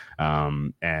big.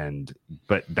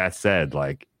 But that said,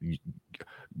 like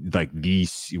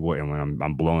these, when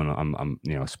I'm blowing,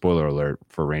 I'm spoiler alert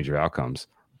for range of outcomes.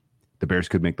 The Bears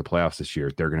could make the playoffs this year.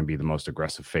 They're going to be the most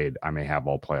aggressive fade I may have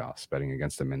all playoffs, betting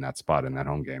against them in that spot in that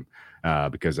home game,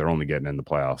 because they're only getting in the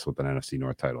playoffs with an NFC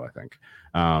North title, I think.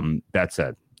 That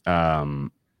said,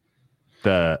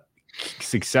 the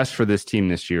success for this team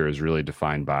this year is really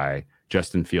defined by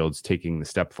Justin Fields taking the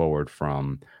step forward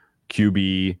from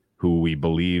QB, who we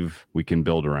believe we can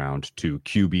build around, to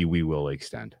QB we will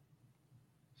extend.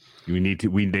 They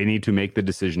need to make the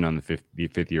decision on the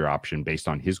fifth year option based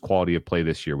on his quality of play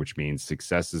this year, which means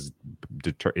success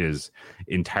is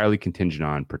entirely contingent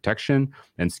on protection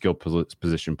and skill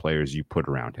position players you put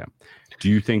around him. Do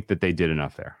you think that they did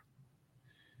enough there?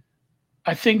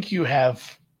 I think you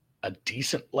have a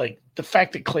decent, like the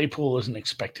fact that Claypool isn't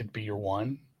expected to be your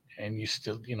one, and you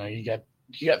still, you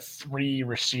got 3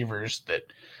 receivers that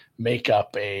make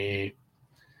up a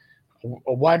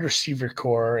wide receiver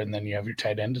core, and then you have your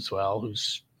tight end as well,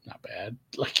 who's not bad.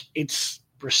 Like, it's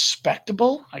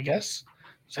respectable, I guess.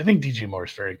 So I think DJ Moore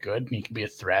is very good, and he can be a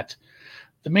threat.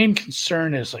 The main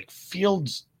concern is, like,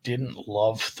 Fields didn't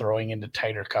love throwing into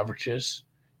tighter coverages.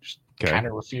 Just kind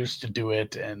of refused to do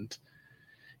it, and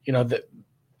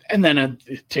and then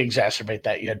to exacerbate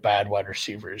that, you had bad wide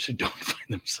receivers who don't find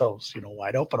themselves,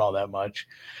 wide open all that much.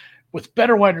 With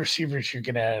better wide receivers, you're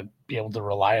going to be able to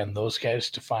rely on those guys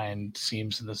to find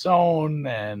seams in the zone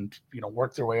and,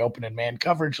 work their way open in man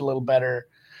coverage a little better.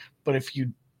 But if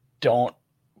you don't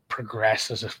progress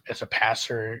as a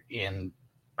passer in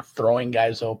throwing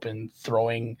guys open,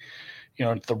 throwing,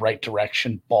 the right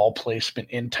direction, ball placement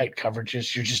in tight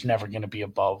coverages, you're just never going to be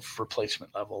above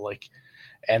replacement level.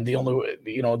 And the only,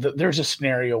 there's a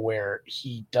scenario where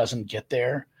he doesn't get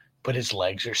there, but his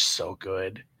legs are so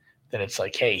good that it's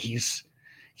like, hey, he's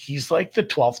like the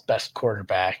 12th best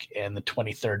quarterback and the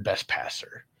 23rd best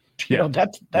passer.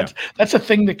 That's a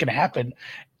thing that can happen.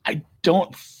 I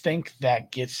don't think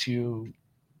that gets you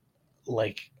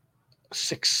like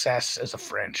success as a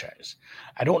franchise.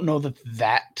 I don't know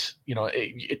that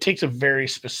it takes a very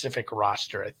specific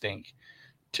roster, I think,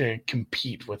 to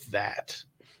compete with that.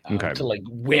 To like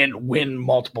win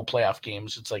multiple playoff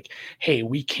games. It's like, hey,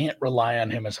 we can't rely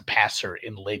on him as a passer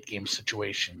in late game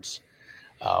situations.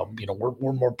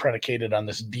 We're more predicated on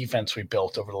this defense we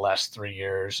built over the last 3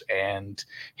 years and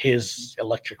his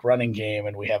electric running game,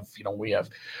 and we have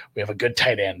a good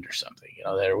tight end or something.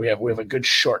 There we have a good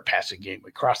short passing game.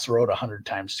 We cross the road 100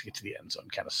 times to get to the end zone,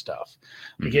 kind of stuff.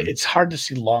 Like it's hard to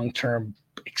see long term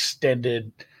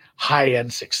extended high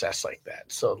end success like that.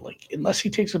 So like unless he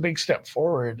takes a big step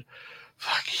forward,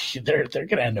 they're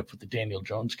gonna end up with the Daniel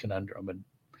Jones conundrum. And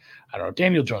I don't know.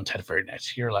 Daniel Jones had a very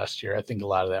nice year last year. I think a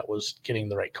lot of that was getting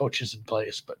the right coaches in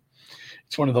place, but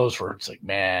it's one of those where it's like,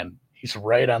 man, he's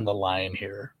right on the line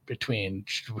here between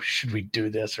should we do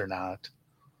this or not?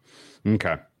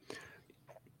 Okay.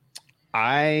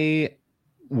 I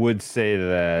would say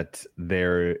that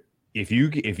if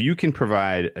you can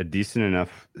provide a decent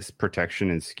enough protection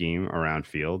and scheme around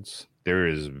Fields,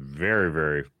 there's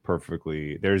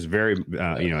perfectly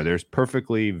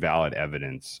valid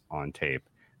evidence on tape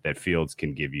that Fields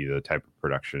can give you the type of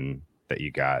production that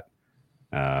you got,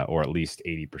 or at least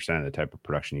 80% of the type of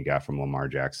production you got from Lamar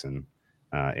Jackson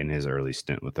in his early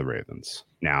stint with the Ravens.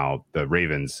 Now, the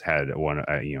Ravens had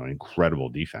an incredible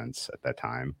defense at that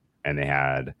time, and they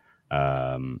had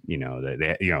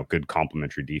good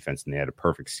complementary defense, and they had a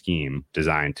perfect scheme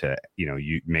designed to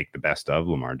you make the best of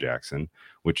Lamar Jackson,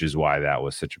 which is why that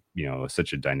was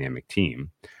such a dynamic team.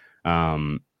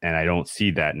 And I don't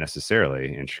see that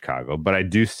necessarily in Chicago, but I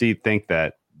do think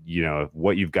that,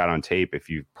 what you've got on tape, if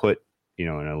you put,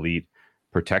 an elite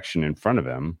protection in front of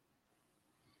him,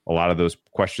 a lot of those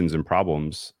questions and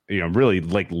problems, really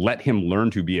like let him learn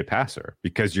to be a passer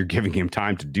because you're giving him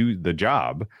time to do the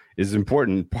job is an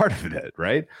important part of it.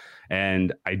 Right.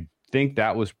 And I think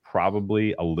that was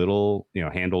probably a little,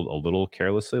 handled a little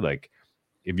carelessly. Like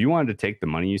if you wanted to take the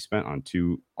money you spent on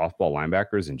 2 off-ball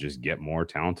linebackers and just get more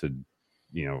talented,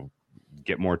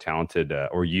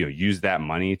 or use that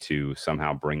money to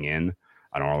somehow bring in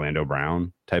an Orlando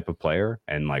Brown type of player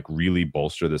and like really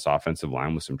bolster this offensive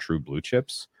line with some true blue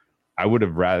chips, I would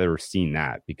have rather seen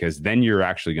that, because then you're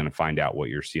actually going to find out what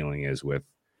your ceiling is with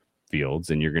Fields,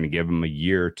 and you're going to give him a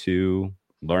year to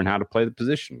learn how to play the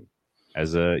position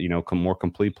as a more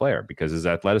complete player, because his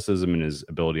athleticism and his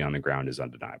ability on the ground is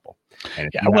undeniable. And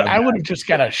I would have just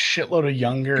got a shitload of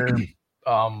younger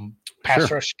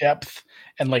pass rush depth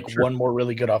and one more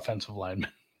really good offensive lineman.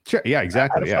 Sure. Yeah,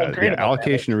 exactly. Yeah.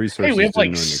 Allocation of resources. Hey, we have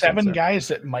like 7 guys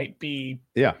that might be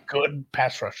good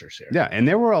pass rushers here. Yeah. And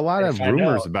there were a lot of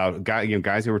rumors about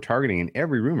guys who were targeting, and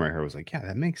every rumor I heard was like, yeah,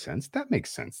 that makes sense. That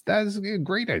makes sense. That is a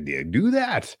great idea. Do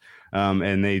that.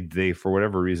 And they for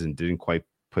whatever reason didn't quite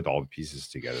put all the pieces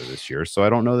together this year. So I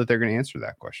don't know that they're going to answer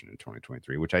that question in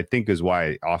 2023, which I think is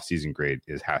why offseason grade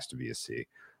has to be a C.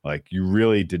 Like you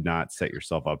really did not set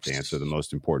yourself up to answer the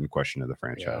most important question of the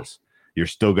franchise. Yeah. You're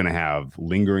still going to have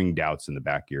lingering doubts in the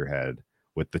back of your head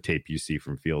with the tape you see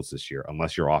from Fields this year,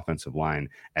 unless your offensive line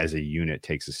as a unit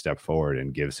takes a step forward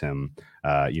and gives him,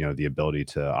 the ability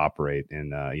to operate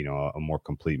in, a more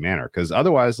complete manner. Because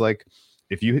otherwise, like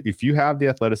if you have the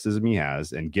athleticism he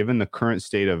has, and given the current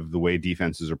state of the way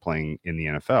defenses are playing in the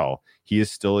NFL, he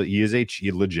is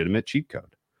a legitimate cheat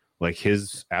code. Like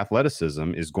his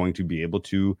athleticism is going to be able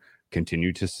to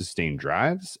continue to sustain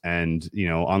drives and,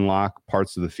 unlock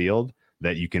parts of the field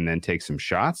that you can then take some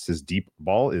shots. His deep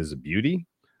ball is a beauty.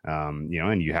 And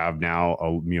you have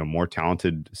now more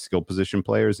talented skill position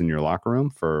players in your locker room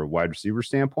for wide receiver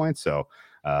standpoint. So,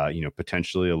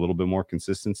 potentially a little bit more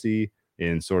consistency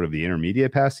in sort of the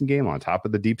intermediate passing game on top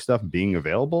of the deep stuff being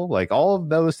available. Like all of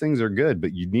those things are good,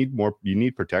 but you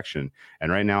need protection.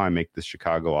 And right now I make the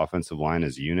Chicago offensive line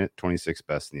as a unit 26th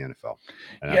best in the NFL.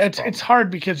 It's hard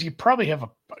because you probably have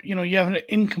you have an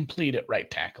incomplete at right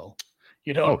tackle.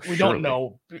 We don't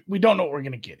know what we're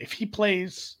going to get. If he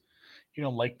plays,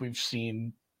 like we've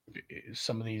seen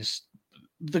some of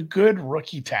the good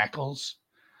rookie tackles,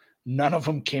 none of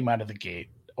them came out of the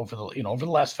gate over the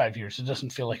last 5 years. It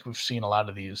doesn't feel like we've seen a lot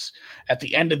of these at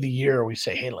the end of the year. We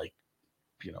say, hey,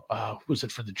 who's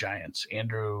it for the Giants?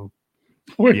 Andrew.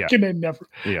 We're gonna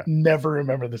never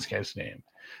remember this guy's name.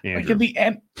 Andrew. Like at the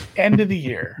end of the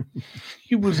year,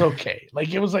 he was okay.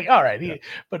 Like it was like, all right.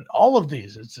 But all of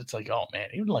these, it's like, oh man,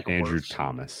 even like Andrew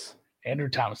Thomas.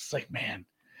 It's like, man,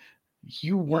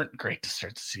 you weren't great to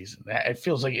start the season. It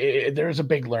feels like there's a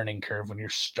big learning curve when you're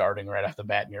starting right off the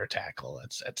bat and you're a tackle.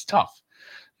 It's tough.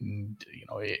 And,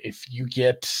 if you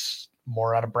get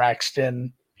more out of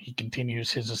Braxton, he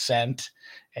continues his ascent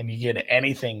and you get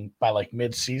anything by like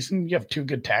mid-season, you have 2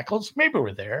 good tackles, maybe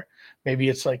we're there. Maybe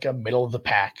it's like a middle of the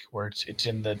pack where it's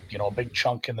in the, a big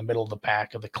chunk in the middle of the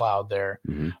pack of the cloud there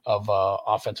of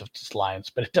offensive lines,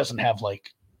 but it doesn't have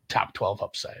like top 12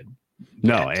 upside.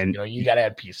 No, yet. and you got to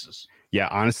add pieces. Yeah,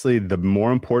 honestly, the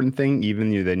more important thing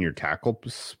even than your tackle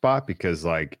spot, because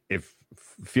like if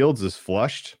Fields is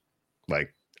flushed,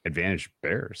 like advantage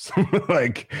Bears.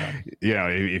 Like,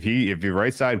 if your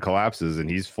right side collapses and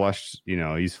he's flushed,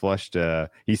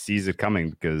 he sees it coming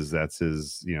because that's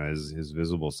his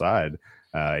visible side,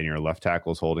 and your left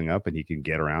tackle is holding up and he can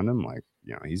get around him. Like,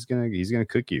 he's gonna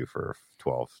cook you for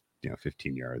 12,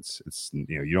 15 yards. It's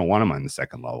you don't want him on the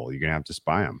second level. You're gonna have to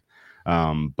spy him.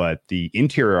 But the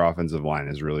interior offensive line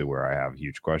is really where I have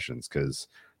huge questions, because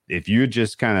if you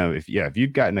just if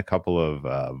you'd gotten a couple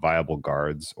of viable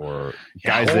guards or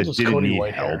guys that didn't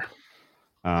need help,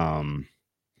 I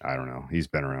don't know. He's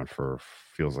been around for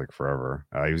feels like forever.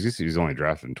 He was only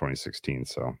drafted in 2016,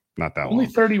 so not that only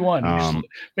long. 31.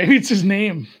 Maybe it's his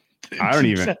name. I don't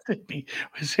even.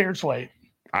 His hair's white.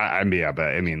 I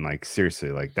mean, like seriously,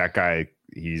 like that guy.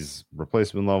 He's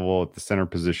replacement level at the center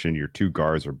position. Your 2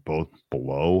 guards are both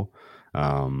below.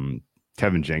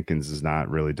 Tevin Jenkins is not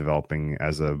really developing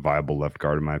as a viable left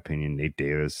guard, in my opinion. Nate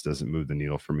Davis doesn't move the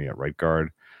needle for me at right guard.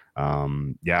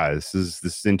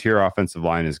 This interior offensive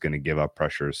line is going to give up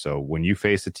pressure. So when you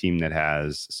face a team that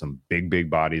has some big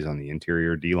bodies on the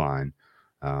interior D line,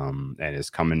 and is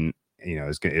coming,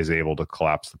 is able to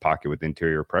collapse the pocket with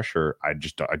interior pressure, I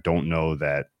don't know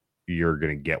that you're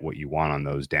going to get what you want on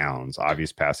those downs,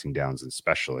 obvious passing downs,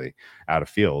 especially out of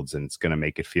Fields, and it's going to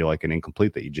make it feel like an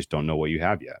incomplete that you just don't know what you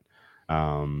have yet.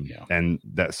 And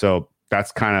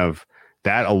that's kind of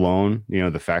that alone,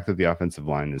 the fact that the offensive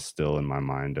line is still, in my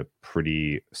mind, a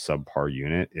pretty subpar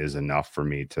unit is enough for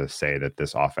me to say that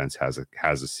this offense has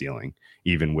a ceiling,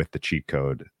 even with the cheat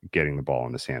code getting the ball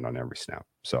in his hand on every snap.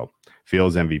 So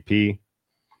Fields MVP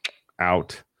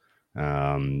out.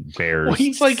 Bears. Well,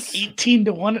 he's like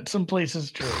 18-1 at some places,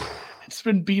 Drew. It's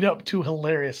been beat up to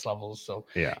hilarious levels. So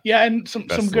yeah, and some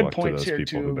good points here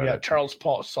too. Yeah, Charles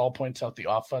Saul points out the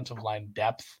offensive line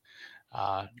depth.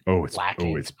 It's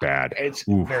lacking. It's bad. It's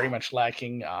very much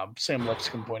lacking. Sam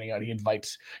Lipscomb pointing out he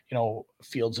invites,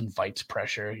 Fields invites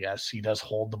pressure. Yes, he does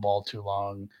hold the ball too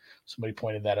long. Somebody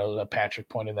pointed that out. Patrick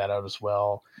pointed that out as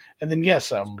well. And then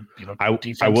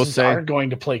defenses I will say, are going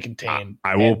to play contain.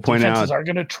 I will point out defenses are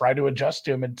going to try to adjust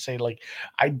to him and say, like,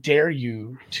 I dare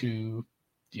you to,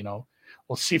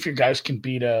 we'll see if your guys can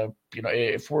beat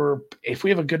if we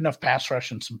have a good enough pass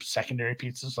rush and some secondary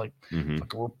pieces, like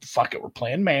we're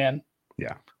playing man.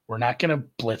 Yeah, we're not going to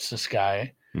blitz this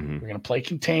guy. We're going to play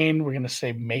contain. We're going to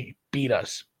say beat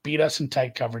us in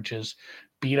tight coverages.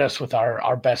 Beat us with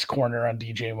our best corner on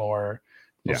DJ Moore.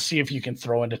 We'll see if you can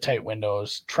throw into tight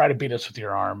windows. Try to beat us with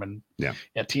your arm,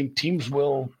 and teams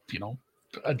will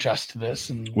adjust to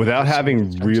this. And without having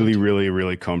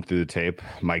really combed through the tape,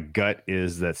 my gut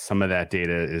is that some of that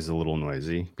data is a little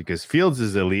noisy, because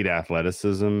Fields' elite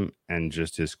athleticism and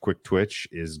just his quick twitch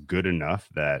is good enough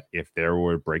that if there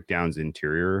were breakdowns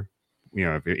interior,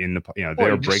 if in the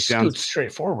there are breakdowns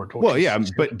straightforward. Well, yeah,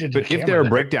 but if there are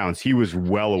breakdowns, he was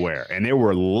well aware, and there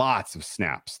were lots of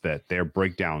snaps that their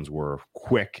breakdowns were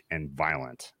quick and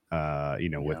violent.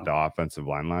 With the offensive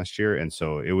line last year, and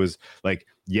so it was like,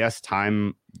 yes,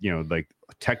 time. Like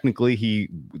technically, he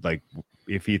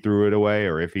if he threw it away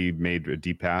or if he made a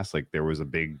deep pass, like there was a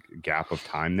big gap of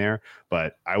time there.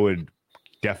 But I would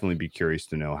definitely be curious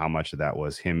to know how much of that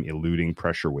was him eluding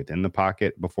pressure within the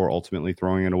pocket before ultimately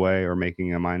throwing it away or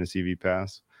making a minus EV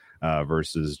pass,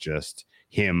 versus just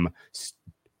him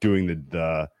doing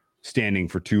the standing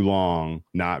for too long,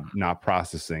 not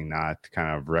processing, not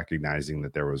kind of recognizing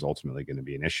that there was ultimately going to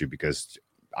be an issue. Because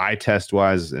eye test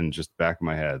wise and just back of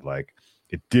my head, like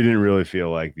it didn't really feel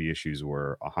like the issues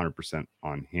were 100%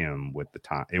 on him with the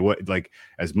time. It was like,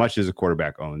 as much as a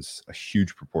quarterback owns a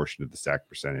huge proportion of the sack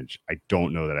percentage, I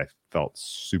don't know that I felt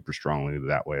super strongly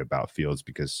that way about Fields,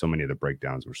 because so many of the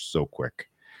breakdowns were so quick.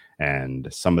 And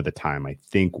some of the time I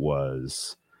think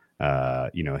was,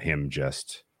 him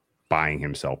just buying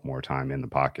himself more time in the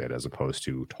pocket as opposed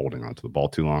to holding onto the ball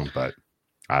too long. But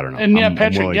I don't know. And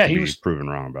Patrick, he was proven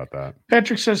wrong about that.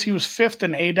 Patrick says he was 5th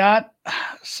in ADOT.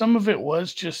 Some of it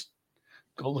was just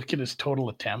go look at his total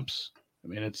attempts. I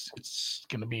mean, it's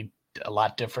going to be a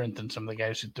lot different than some of the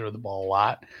guys who throw the ball a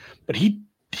lot, but he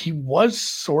was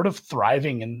sort of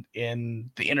thriving in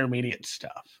the intermediate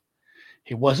stuff.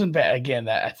 He wasn't bad. Again,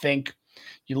 that I think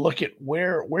you look at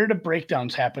where the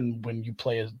breakdowns happen when you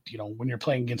play, when you're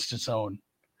playing against a zone.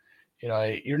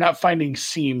 You're not finding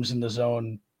seams in the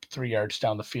zone 3 yards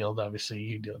down the field.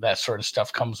 Obviously, that sort of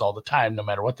stuff comes all the time, no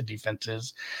matter what the defense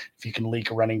is. If you can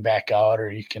leak a running back out, or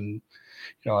you can,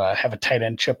 have a tight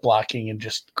end chip blocking and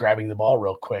just grabbing the ball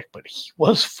real quick. But he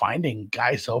was finding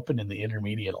guys open in the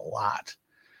intermediate a lot.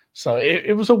 So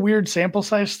it was a weird sample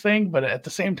size thing, but at the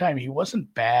same time, he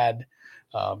wasn't bad,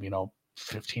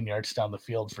 15 yards down the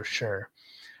field for sure.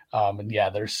 And yeah,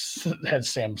 as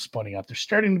Sam's pointing out, there's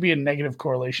starting to be a negative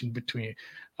correlation between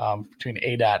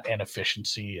ADOT and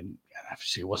efficiency. And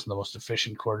obviously it wasn't the most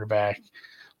efficient quarterback.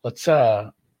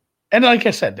 And like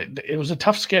I said, it was a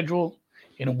tough schedule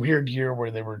in a weird year where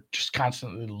they were just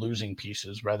constantly losing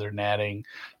pieces rather than adding.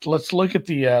 So let's look at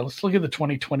the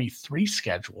 2023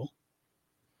 schedule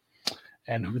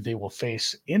and who they will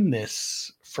face in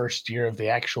this first year of the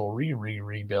actual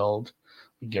rebuild.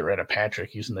 We get rid of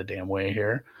Patrick using the damn way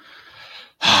here.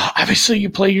 Obviously,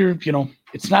 you play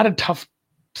it's not a tough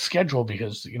schedule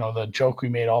because, the joke we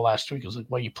made all last week was like,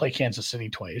 well, you play Kansas City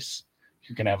twice.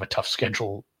 You're going to have a tough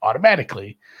schedule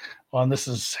automatically. Well, and this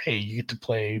is, hey, you get to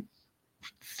play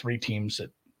 3 teams that,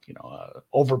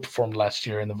 overperformed last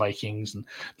year in the Vikings, and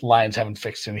the Lions haven't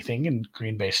fixed anything, and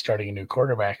Green Bay starting a new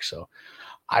quarterback. So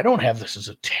I don't have this as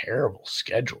a terrible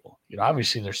schedule.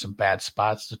 Obviously there's some bad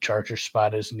spots. The Chargers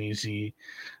spot isn't easy.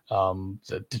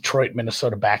 The Detroit,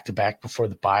 Minnesota back-to-back before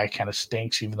the bye kind of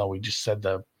stinks, even though we just said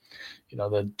the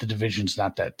division's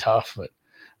not that tough. But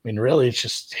I mean, really it's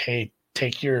just, hey,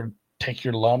 take your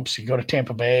lumps. You go to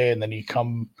Tampa Bay and then you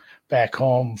come back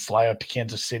home, fly out to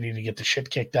Kansas City to get the shit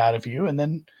kicked out of you. And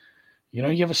then, you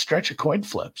have a stretch of coin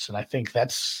flips. And I think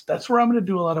that's where I'm going to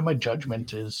do a lot of my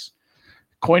judgment is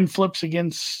coin flips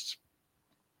against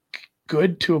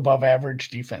good to above average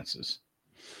defenses.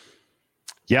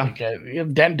 Yeah.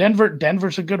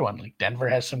 Denver's a good one. Like Denver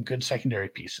has some good secondary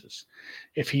pieces.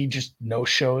 If he just no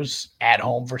shows at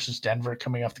home versus Denver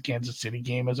coming off the Kansas City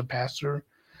game as a passer,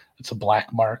 it's a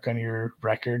black mark on your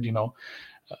record.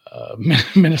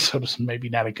 Minnesota's maybe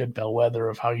not a good bellwether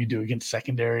of how you do against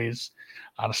secondaries.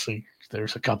 Honestly,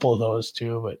 there's a couple of those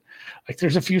too, but like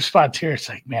there's a few spots here. It's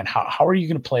like, man, how are you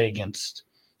going to play against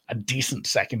a decent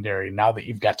secondary now that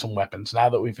you've got some weapons, now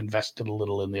that we've invested a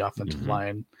little in the offensive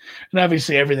line? And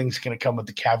obviously everything's going to come with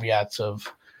the caveats of,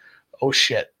 oh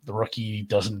shit, the rookie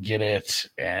doesn't get it.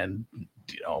 And,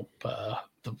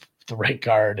 the right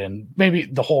guard and maybe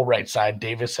the whole right side,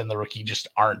 Davis and the rookie just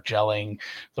aren't gelling.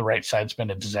 The right side's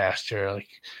been a disaster. Like,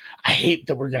 I hate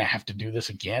that we're going to have to do this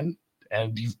again.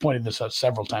 And you've pointed this out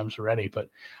several times already, but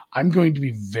I'm going to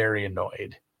be very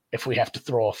annoyed if we have to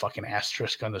throw a fucking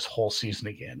asterisk on this whole season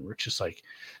again. We're just like,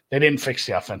 they didn't fix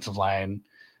the offensive line.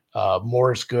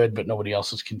 Moore is good, but nobody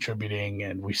else is contributing.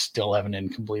 And we still have an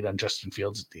incomplete on Justin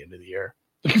Fields at the end of the year.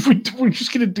 If we're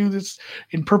just going to do this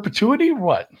in perpetuity or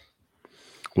what?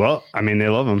 Well, I mean, they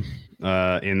love him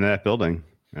in that building.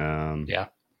 Yeah.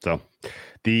 So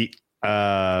the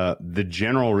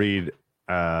general read,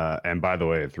 and by the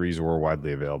way, 3s were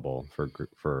widely available for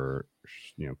 +3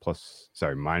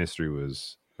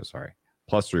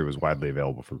 was widely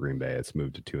available for Green Bay. It's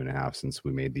moved to 2.5 since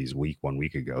we made these 1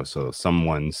 week ago. So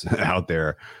someone's out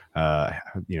there,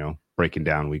 breaking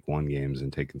down week 1 games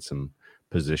and taking some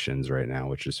positions right now,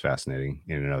 which is fascinating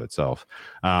in and of itself.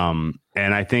 And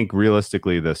I think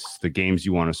realistically, the games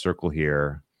you want to circle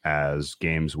here as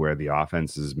games where the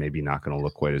offense is maybe not going to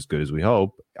look quite as good as we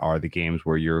hope are the games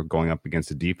where you're going up against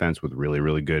a defense with really,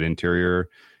 really good interior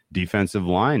defensive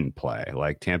line play,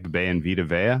 like Tampa Bay and Vita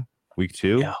Vea week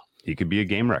 2. Yeah. He could be a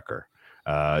game wrecker.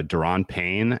 Daron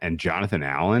Payne and Jonathan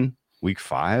Allen week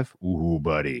 5. Ooh,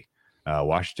 buddy.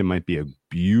 Washington might be a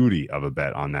beauty of a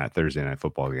bet on that Thursday night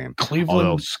football game.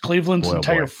 Cleveland's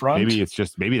entire front.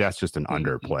 Maybe that's just an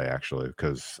underplay actually,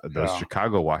 because those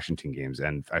Chicago Washington games,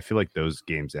 and I feel like those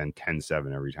games end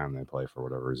 10-7 every time they play for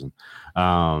whatever reason.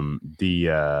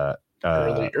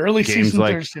 Early games season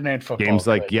like, Thursday night football. Games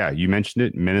like, yeah, you mentioned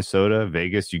it, Minnesota,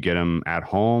 Vegas, you get them at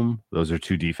home. Those are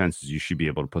 2 defenses you should be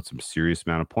able to put some serious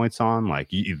amount of points on. Like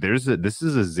this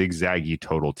is a zigzaggy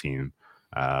total team.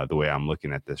 The way I'm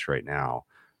looking at this right now.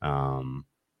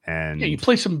 And you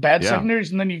play some bad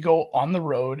secondaries and then you go on the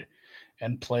road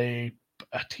and play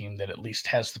a team that at least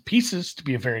has the pieces to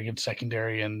be a very good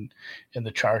secondary in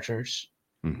the Chargers.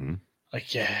 Mm-hmm.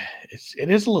 Like, yeah, it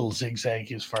is a little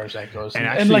zigzag as far as that goes. And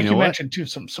actually, and like you mentioned too,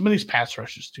 some of these pass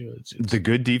rushes too. It's the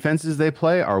good defenses they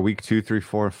play are week 2, 3,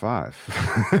 4, 5.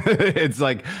 It's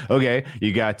like, okay,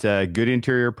 you got good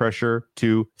interior pressure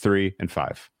 2, 3, and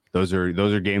 5. Those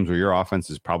are games where your offense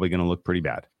is probably going to look pretty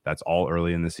bad. That's all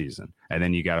early in the season. And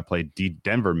then you got to play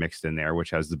Denver mixed in there, which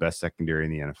has the best secondary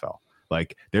in the NFL.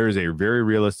 Like, there is a very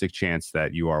realistic chance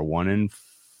that you are 1-4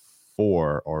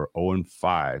 4 or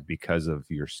 0-5 because of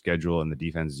your schedule and the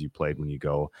defenses you played when you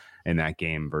go in that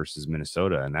game versus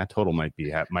Minnesota, and that total might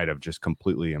have just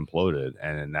completely imploded,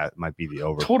 and that might be the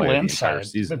overplay total of the inside entire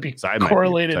season. might be Side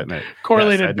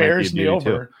correlated Bears in the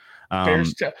over.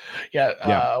 Bears,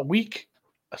 week.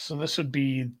 So this would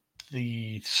be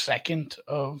the 2nd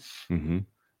of. Mm-hmm.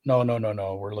 No.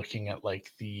 We're looking at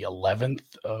like the 11th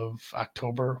of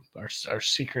October. Our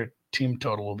secret team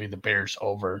total will be the Bears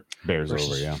over.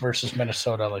 Versus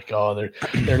Minnesota. Like,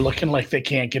 they're looking like they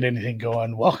can't get anything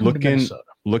going. Welcome to Minnesota.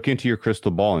 Look into your crystal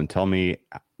ball and tell me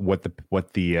you're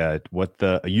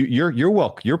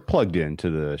plugged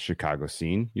into the Chicago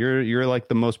scene. You're like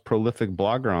the most prolific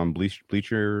blogger on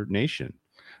Bleacher Nation.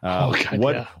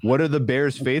 What are the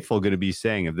Bears faithful going to be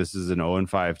saying if this is an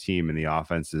 0-5 team and the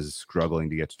offense is struggling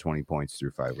to get to 20 points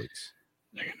through 5 weeks?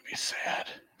 They're going to be sad.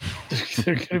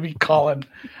 They're going to be calling.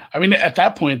 I mean, at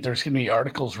that point, there's going to be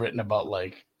articles written about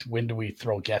like, when do we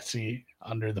throw Getsy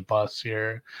under the bus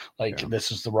here? Like,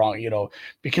 this is the wrong,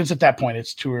 because at that point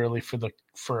it's too early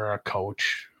for a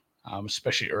coach.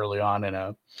 Especially early on in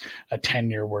a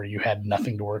tenure where you had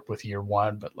nothing to work with year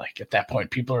one. But like at that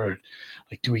point, people are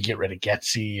like, do we get rid of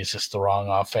Getsy? Is this the wrong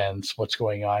offense? What's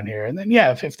going on here? And then,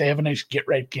 if they have a nice get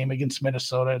right game against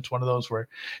Minnesota, it's one of those where,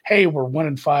 hey, we're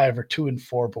 1-5 or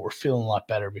 2-4, but we're feeling a lot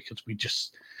better because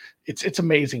it's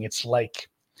amazing. It's like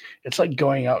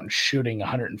going out and shooting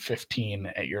 115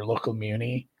 at your local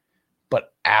muni,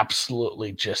 but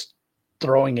absolutely just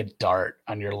throwing a dart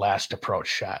on your last approach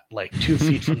shot, like 2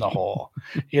 feet from the hole,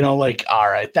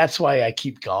 all right, that's why I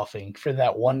keep golfing, for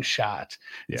that one shot.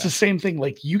 It's the same thing.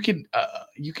 Like you can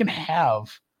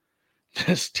have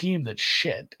this team that's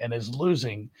shit and is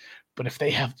losing, but if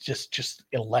they have just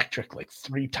electric, like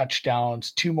 3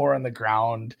 touchdowns, 2 more on the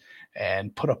ground,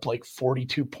 and put up like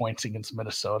 42 points against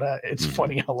Minnesota, it's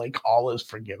funny how like all is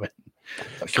forgiven.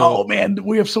 Like, oh man,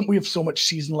 we have so much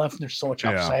season left, and there's so much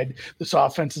upside. This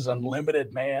offense is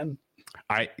unlimited, man.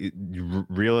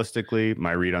 Realistically,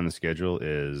 my read on the schedule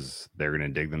is they're going to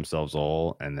dig themselves a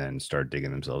hole and then start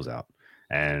digging themselves out.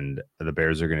 And the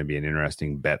Bears are going to be an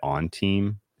interesting bet on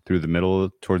team through the middle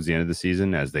towards the end of the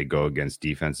season as they go against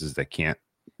defenses that can't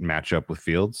match up with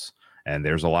Fields. And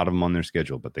there's a lot of them on their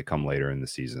schedule, but they come later in the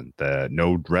season. The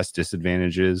no rest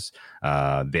disadvantages.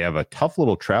 They have a tough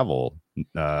little travel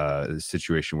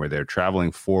situation where they're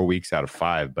traveling 4 weeks out of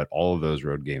 5, but all of those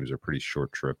road games are pretty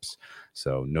short trips.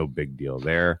 So no big deal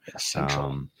there. And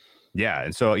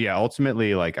so,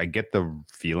 ultimately, like I get the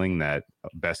feeling that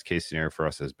best case scenario for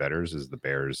us as bettors is the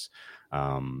Bears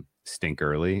stink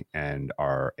early and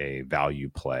are a value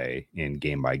play in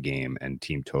game by game and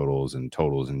team totals and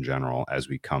totals in general as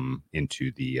we come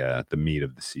into the meat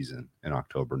of the season in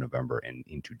October, November, and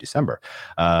into December,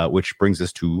 which brings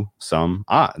us to some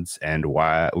odds and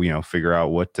why figure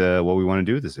out what we want to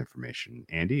do with this information.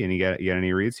 Andy, you got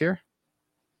any reads here?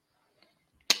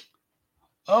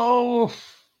 Oh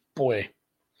boy,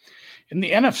 in the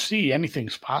NFC,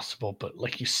 anything's possible, but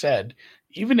like you said,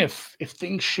 even if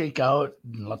things shake out,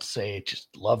 and let's say just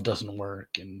Love doesn't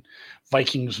work and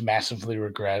Vikings massively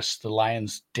regress, the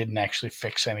Lions didn't actually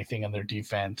fix anything on their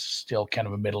defense, still kind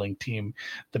of a middling team.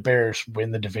 The Bears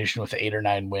win the division with 8 or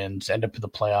 9 wins, end up in the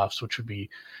playoffs, which would be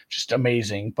just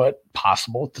amazing, but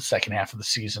possible at the second half of the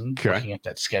season, looking at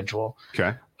that schedule.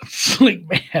 Okay. It's like,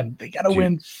 man, they got to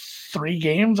win 3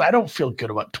 games. I don't feel good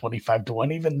about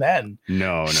 25-1 even then.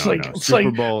 No.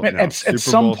 Super Bowl, man, at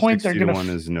some point they're going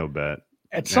to is no bet.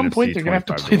 At some point, they're going to have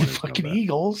to play the fucking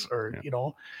Eagles or,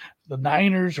 the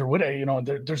Niners or whatever.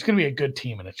 There's going to be a good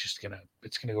team, and it's going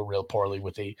to go real poorly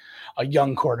with a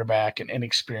young quarterback and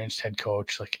inexperienced head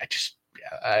coach. Like,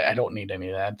 I don't need any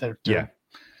of that.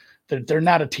 They're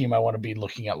not a team I want to be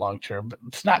looking at long term. But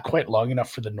it's not quite long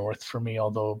enough for the North for me,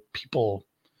 although people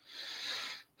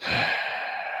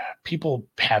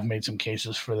have made some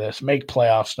cases for this. Make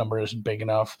playoffs number isn't big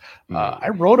enough.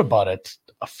 I wrote about it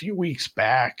a few weeks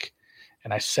back.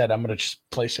 And I said, I'm going to just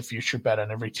place a future bet on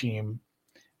every team.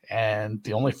 And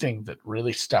the only thing that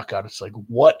really stuck out is like,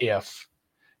 what if,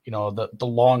 the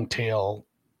long tail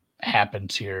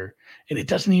happens here? And it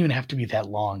doesn't even have to be that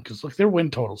long because look, their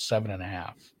win total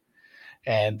 7.5.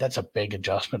 And that's a big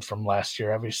adjustment from last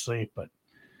year, obviously. But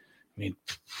I mean,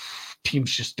 teams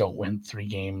just don't win 3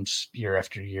 games year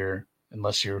after year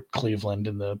unless you're Cleveland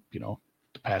in the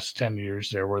past 10 years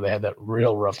there where they had that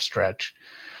real rough stretch.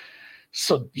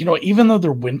 So, even though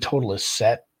their win total is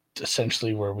set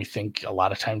essentially where we think a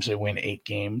lot of times they win 8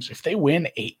 games, if they win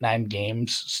 8-9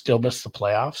 games, still miss the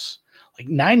playoffs, like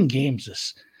 9 games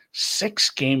is 6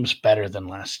 games better than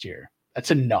last year.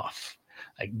 That's enough.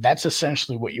 Like that's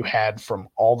essentially what you had from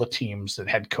all the teams that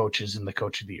had coaches in the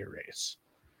coach of the year race.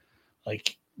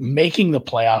 Like making the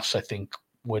playoffs, I think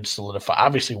would solidify.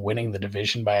 Obviously, winning the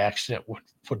division by accident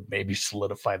would maybe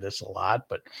solidify this a lot.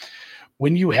 But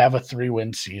when you have a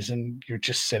 3-win season, you're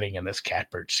just sitting in this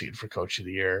catbird seat for Coach of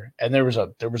the Year. And there was a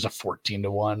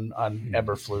 14-1 on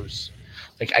Eberflus.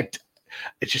 Like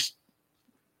it's just,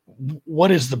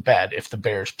 what is the bet if the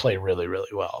Bears play really,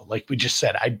 really well? Like we just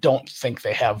said, I don't think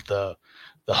they have the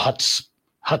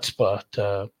chutzpah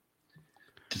to.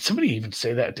 Did somebody even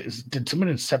say that? Did someone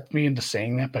incept me into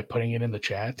saying that by putting it in the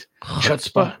chat?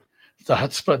 Chutzpah. The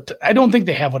chutzpah. I don't think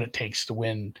they have what it takes to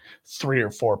win 3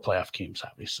 or 4 playoff games.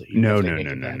 Obviously,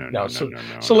 No.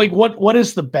 So like, what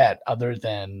is the bet other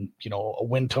than a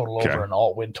win total over, an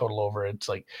alt win total over? It's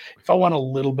like if I want a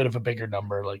little bit of a bigger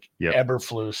number, like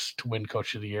Eberflus to win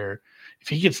Coach of the Year, if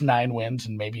he gets 9 wins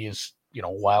and maybe is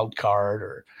wild card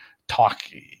or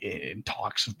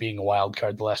talks of being a wild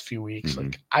card the last few weeks.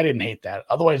 Like I didn't hate that.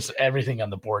 Otherwise, everything on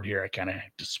the board here I kind of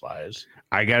despise.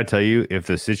 I got to tell you, if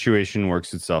the situation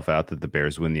works itself out that the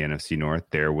Bears win the NFC North,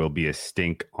 there will be a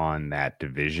stink on that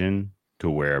division to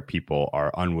where people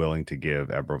are unwilling to give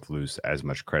Eberflus as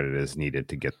much credit as needed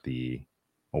to get the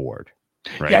award.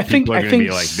 Right? Yeah, I think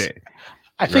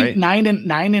 9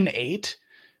 and 8.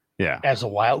 Yeah, as a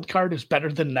wild card is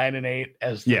better than 9 and 8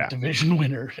 as the division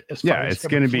winner. It's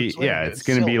going to be it's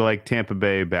going to be like Tampa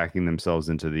Bay backing themselves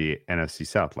into the NFC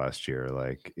South last year.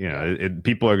 Like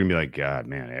people are going to be like, God,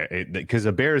 man, because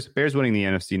the Bears winning the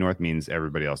NFC North means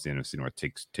everybody else in the NFC North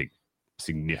take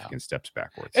significant steps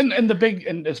backwards. And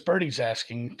as Birdie's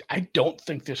asking, I don't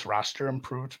think this roster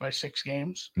improved by 6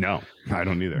 games. No, I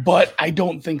don't either. But I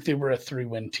don't think they were a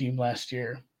 3-win team last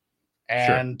year,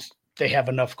 and they have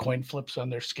enough coin flips on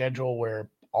their schedule where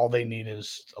all they need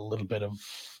is a little bit of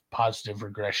positive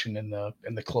regression in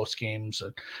the close games,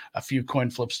 a few coin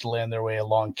flips to land their way, a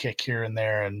long kick here and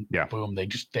there, and boom, they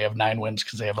have 9 wins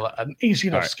because they have an easy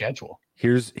enough schedule.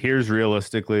 Here's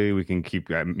realistically, we can keep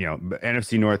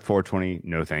NFC North 420.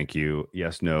 No, thank you.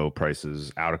 Yes, no.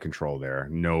 Prices out of control there.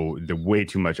 No, the way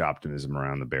too much optimism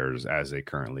around the Bears as they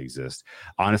currently exist.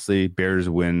 Honestly, Bears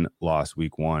loss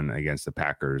week 1 against the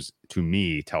Packers to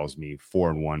me tells me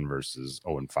 4-1 versus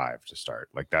 0-5 to start.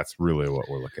 Like that's really what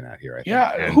we're looking at here.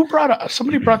 I think.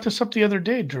 Somebody brought this up the other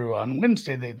day, Drew, on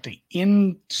Wednesday. The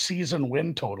in-season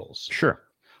win totals. Sure.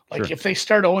 If they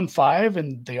start 0-5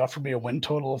 and they offer me a win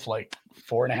total of like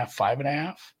 4.5,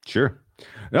 5.5. Sure.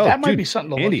 That might be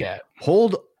something to look at.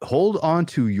 Hold on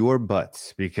to your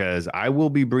butts because I will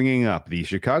be bringing up the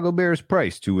Chicago Bears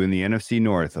price to win the NFC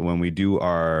North when we do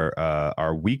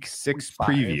our Week 6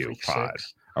 preview pod.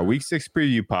 Our Week 6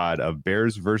 preview pod of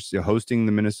Bears versus hosting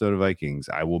the Minnesota Vikings.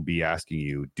 I will be asking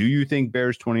you, do you think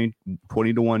Bears 20-1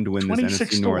 to win this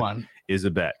NFC North is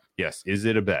a bet? Yes. Is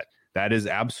it a bet? That is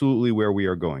absolutely where we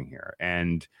are going here.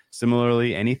 And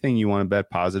similarly, anything you want to bet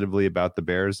positively about the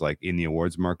Bears, like in the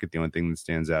awards market, the only thing that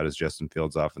stands out is Justin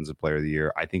Fields Offensive Player of the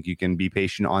Year. I think you can be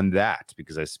patient on that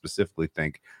because I specifically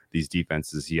think these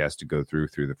defenses he has to go through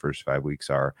the first 5 weeks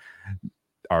are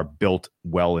built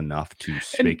well enough to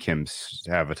make him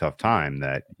have a tough time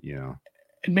that,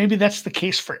 And maybe that's the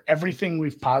case for everything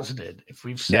we've posited. If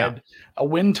we've said a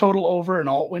win total over, an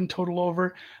alt win total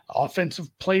over, Offensive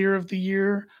Player of the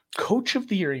Year, Coach of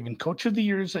the Year, even Coach of the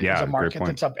Year is a market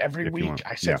that's up every week.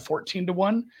 I said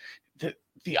 14-1.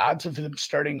 The odds of them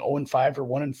starting 0-5 or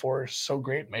 1-4 is so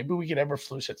great. Maybe we could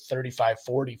Eberflus at 35,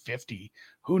 40, 50.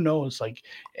 Who knows?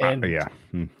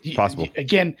 Possible.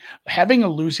 Again, having a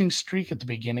losing streak at the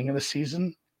beginning of the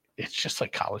season, it's just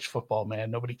like college football,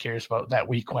 man. Nobody cares about that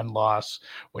week 1 loss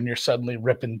when you're suddenly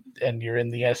ripping and you're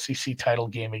in the SEC title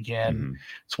game again. Mm-hmm.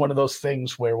 It's one of those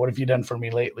things where, what have you done for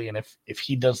me lately? And if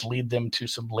he does lead them to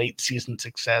some late season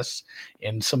success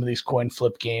in some of these coin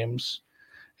flip games,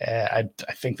 I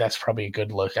think that's probably a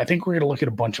good look. I think we're going to look at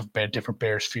a bunch of different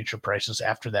Bears future prices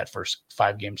after that first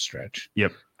 5-game stretch.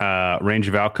 Yep. Range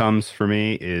of outcomes for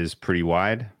me is pretty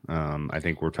wide. I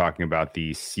think we're talking about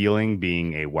the ceiling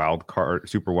being a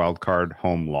super wild card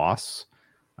home loss.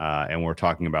 And we're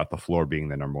talking about the floor being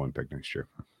the number 1 pick next year.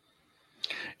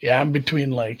 Yeah. I'm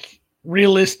between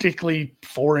realistically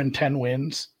 4 and 10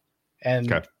 wins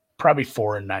and probably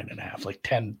 4 and 9.5. Like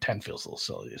 10 feels a little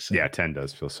silly. So. Yeah, 10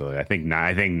 does feel silly. I think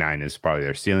 9 is probably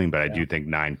their ceiling, but I do think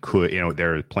 9 could.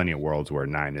 There are plenty of worlds where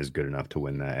 9 is good enough to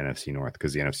win the NFC North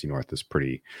because the NFC North is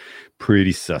pretty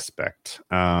suspect.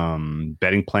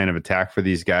 Betting plan of attack for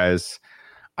these guys.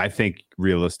 I think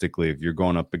realistically, if you're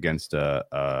going up against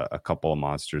a couple of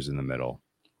monsters in the middle,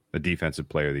 a Defensive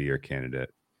Player of the Year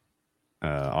candidate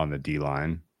on the D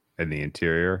line and the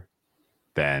interior,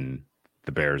 then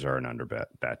the Bears are an underbet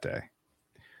that day.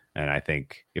 And I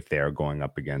think if they are going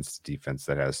up against defense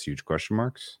that has huge question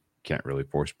marks, can't really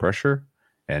force pressure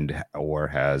or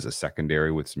has a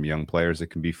secondary with some young players that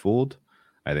can be fooled,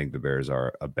 I think the Bears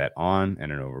are a bet on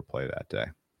and an overplay that day.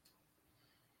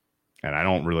 And I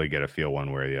don't really get a feel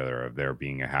one way or the other of there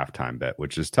being a halftime bet,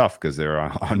 which is tough because they're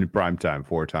on prime time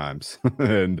 4 times.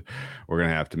 And we're going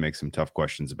to have to make some tough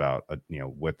questions about,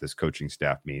 what this coaching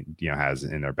staff has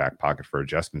in their back pocket for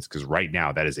adjustments. Because right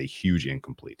now that is a huge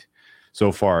incomplete.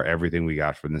 So far, everything we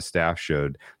got from the staff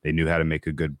showed they knew how to make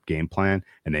a good game plan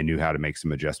and they knew how to make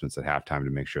some adjustments at halftime to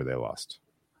make sure they lost.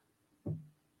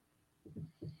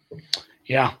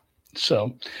 Yeah.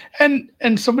 So, and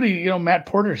somebody, Matt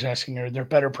Porter's asking, are there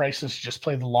better prices to just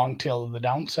play the long tail of the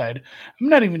downside? I'm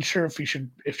not even sure if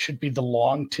it should be the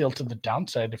long tail to the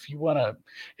downside. If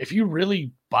you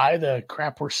really buy the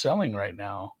crap we're selling right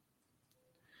now,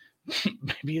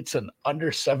 maybe it's an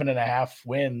under 7.5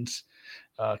 wins,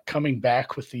 coming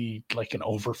back with an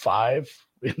over 5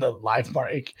 in the live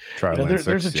market.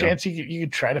 There's a chance you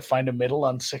could try to find a middle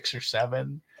on 6 or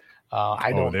 7.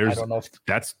 I don't know if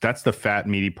that's the fat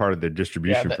meaty part of the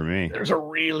distribution for me. There's a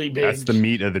really big. That's the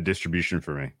meat of the distribution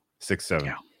for me. 6,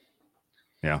 7.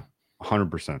 Yeah,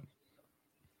 100%.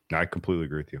 I completely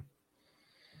agree with you.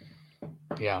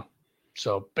 Yeah.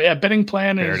 So, betting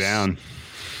plan Bear down.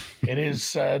 It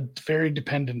is very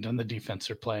dependent on the defense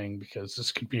they're playing because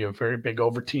this could be a very big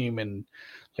over team, and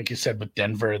like you said with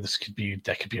Denver, that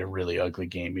could be a really ugly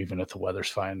game even if the weather's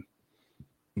fine.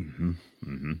 Mm-hmm.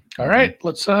 Mm-hmm. All right,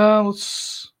 let's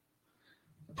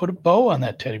put a bow on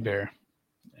that teddy bear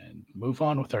and move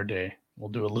on with our day. We'll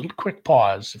do a little quick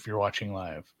pause if you're watching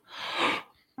live.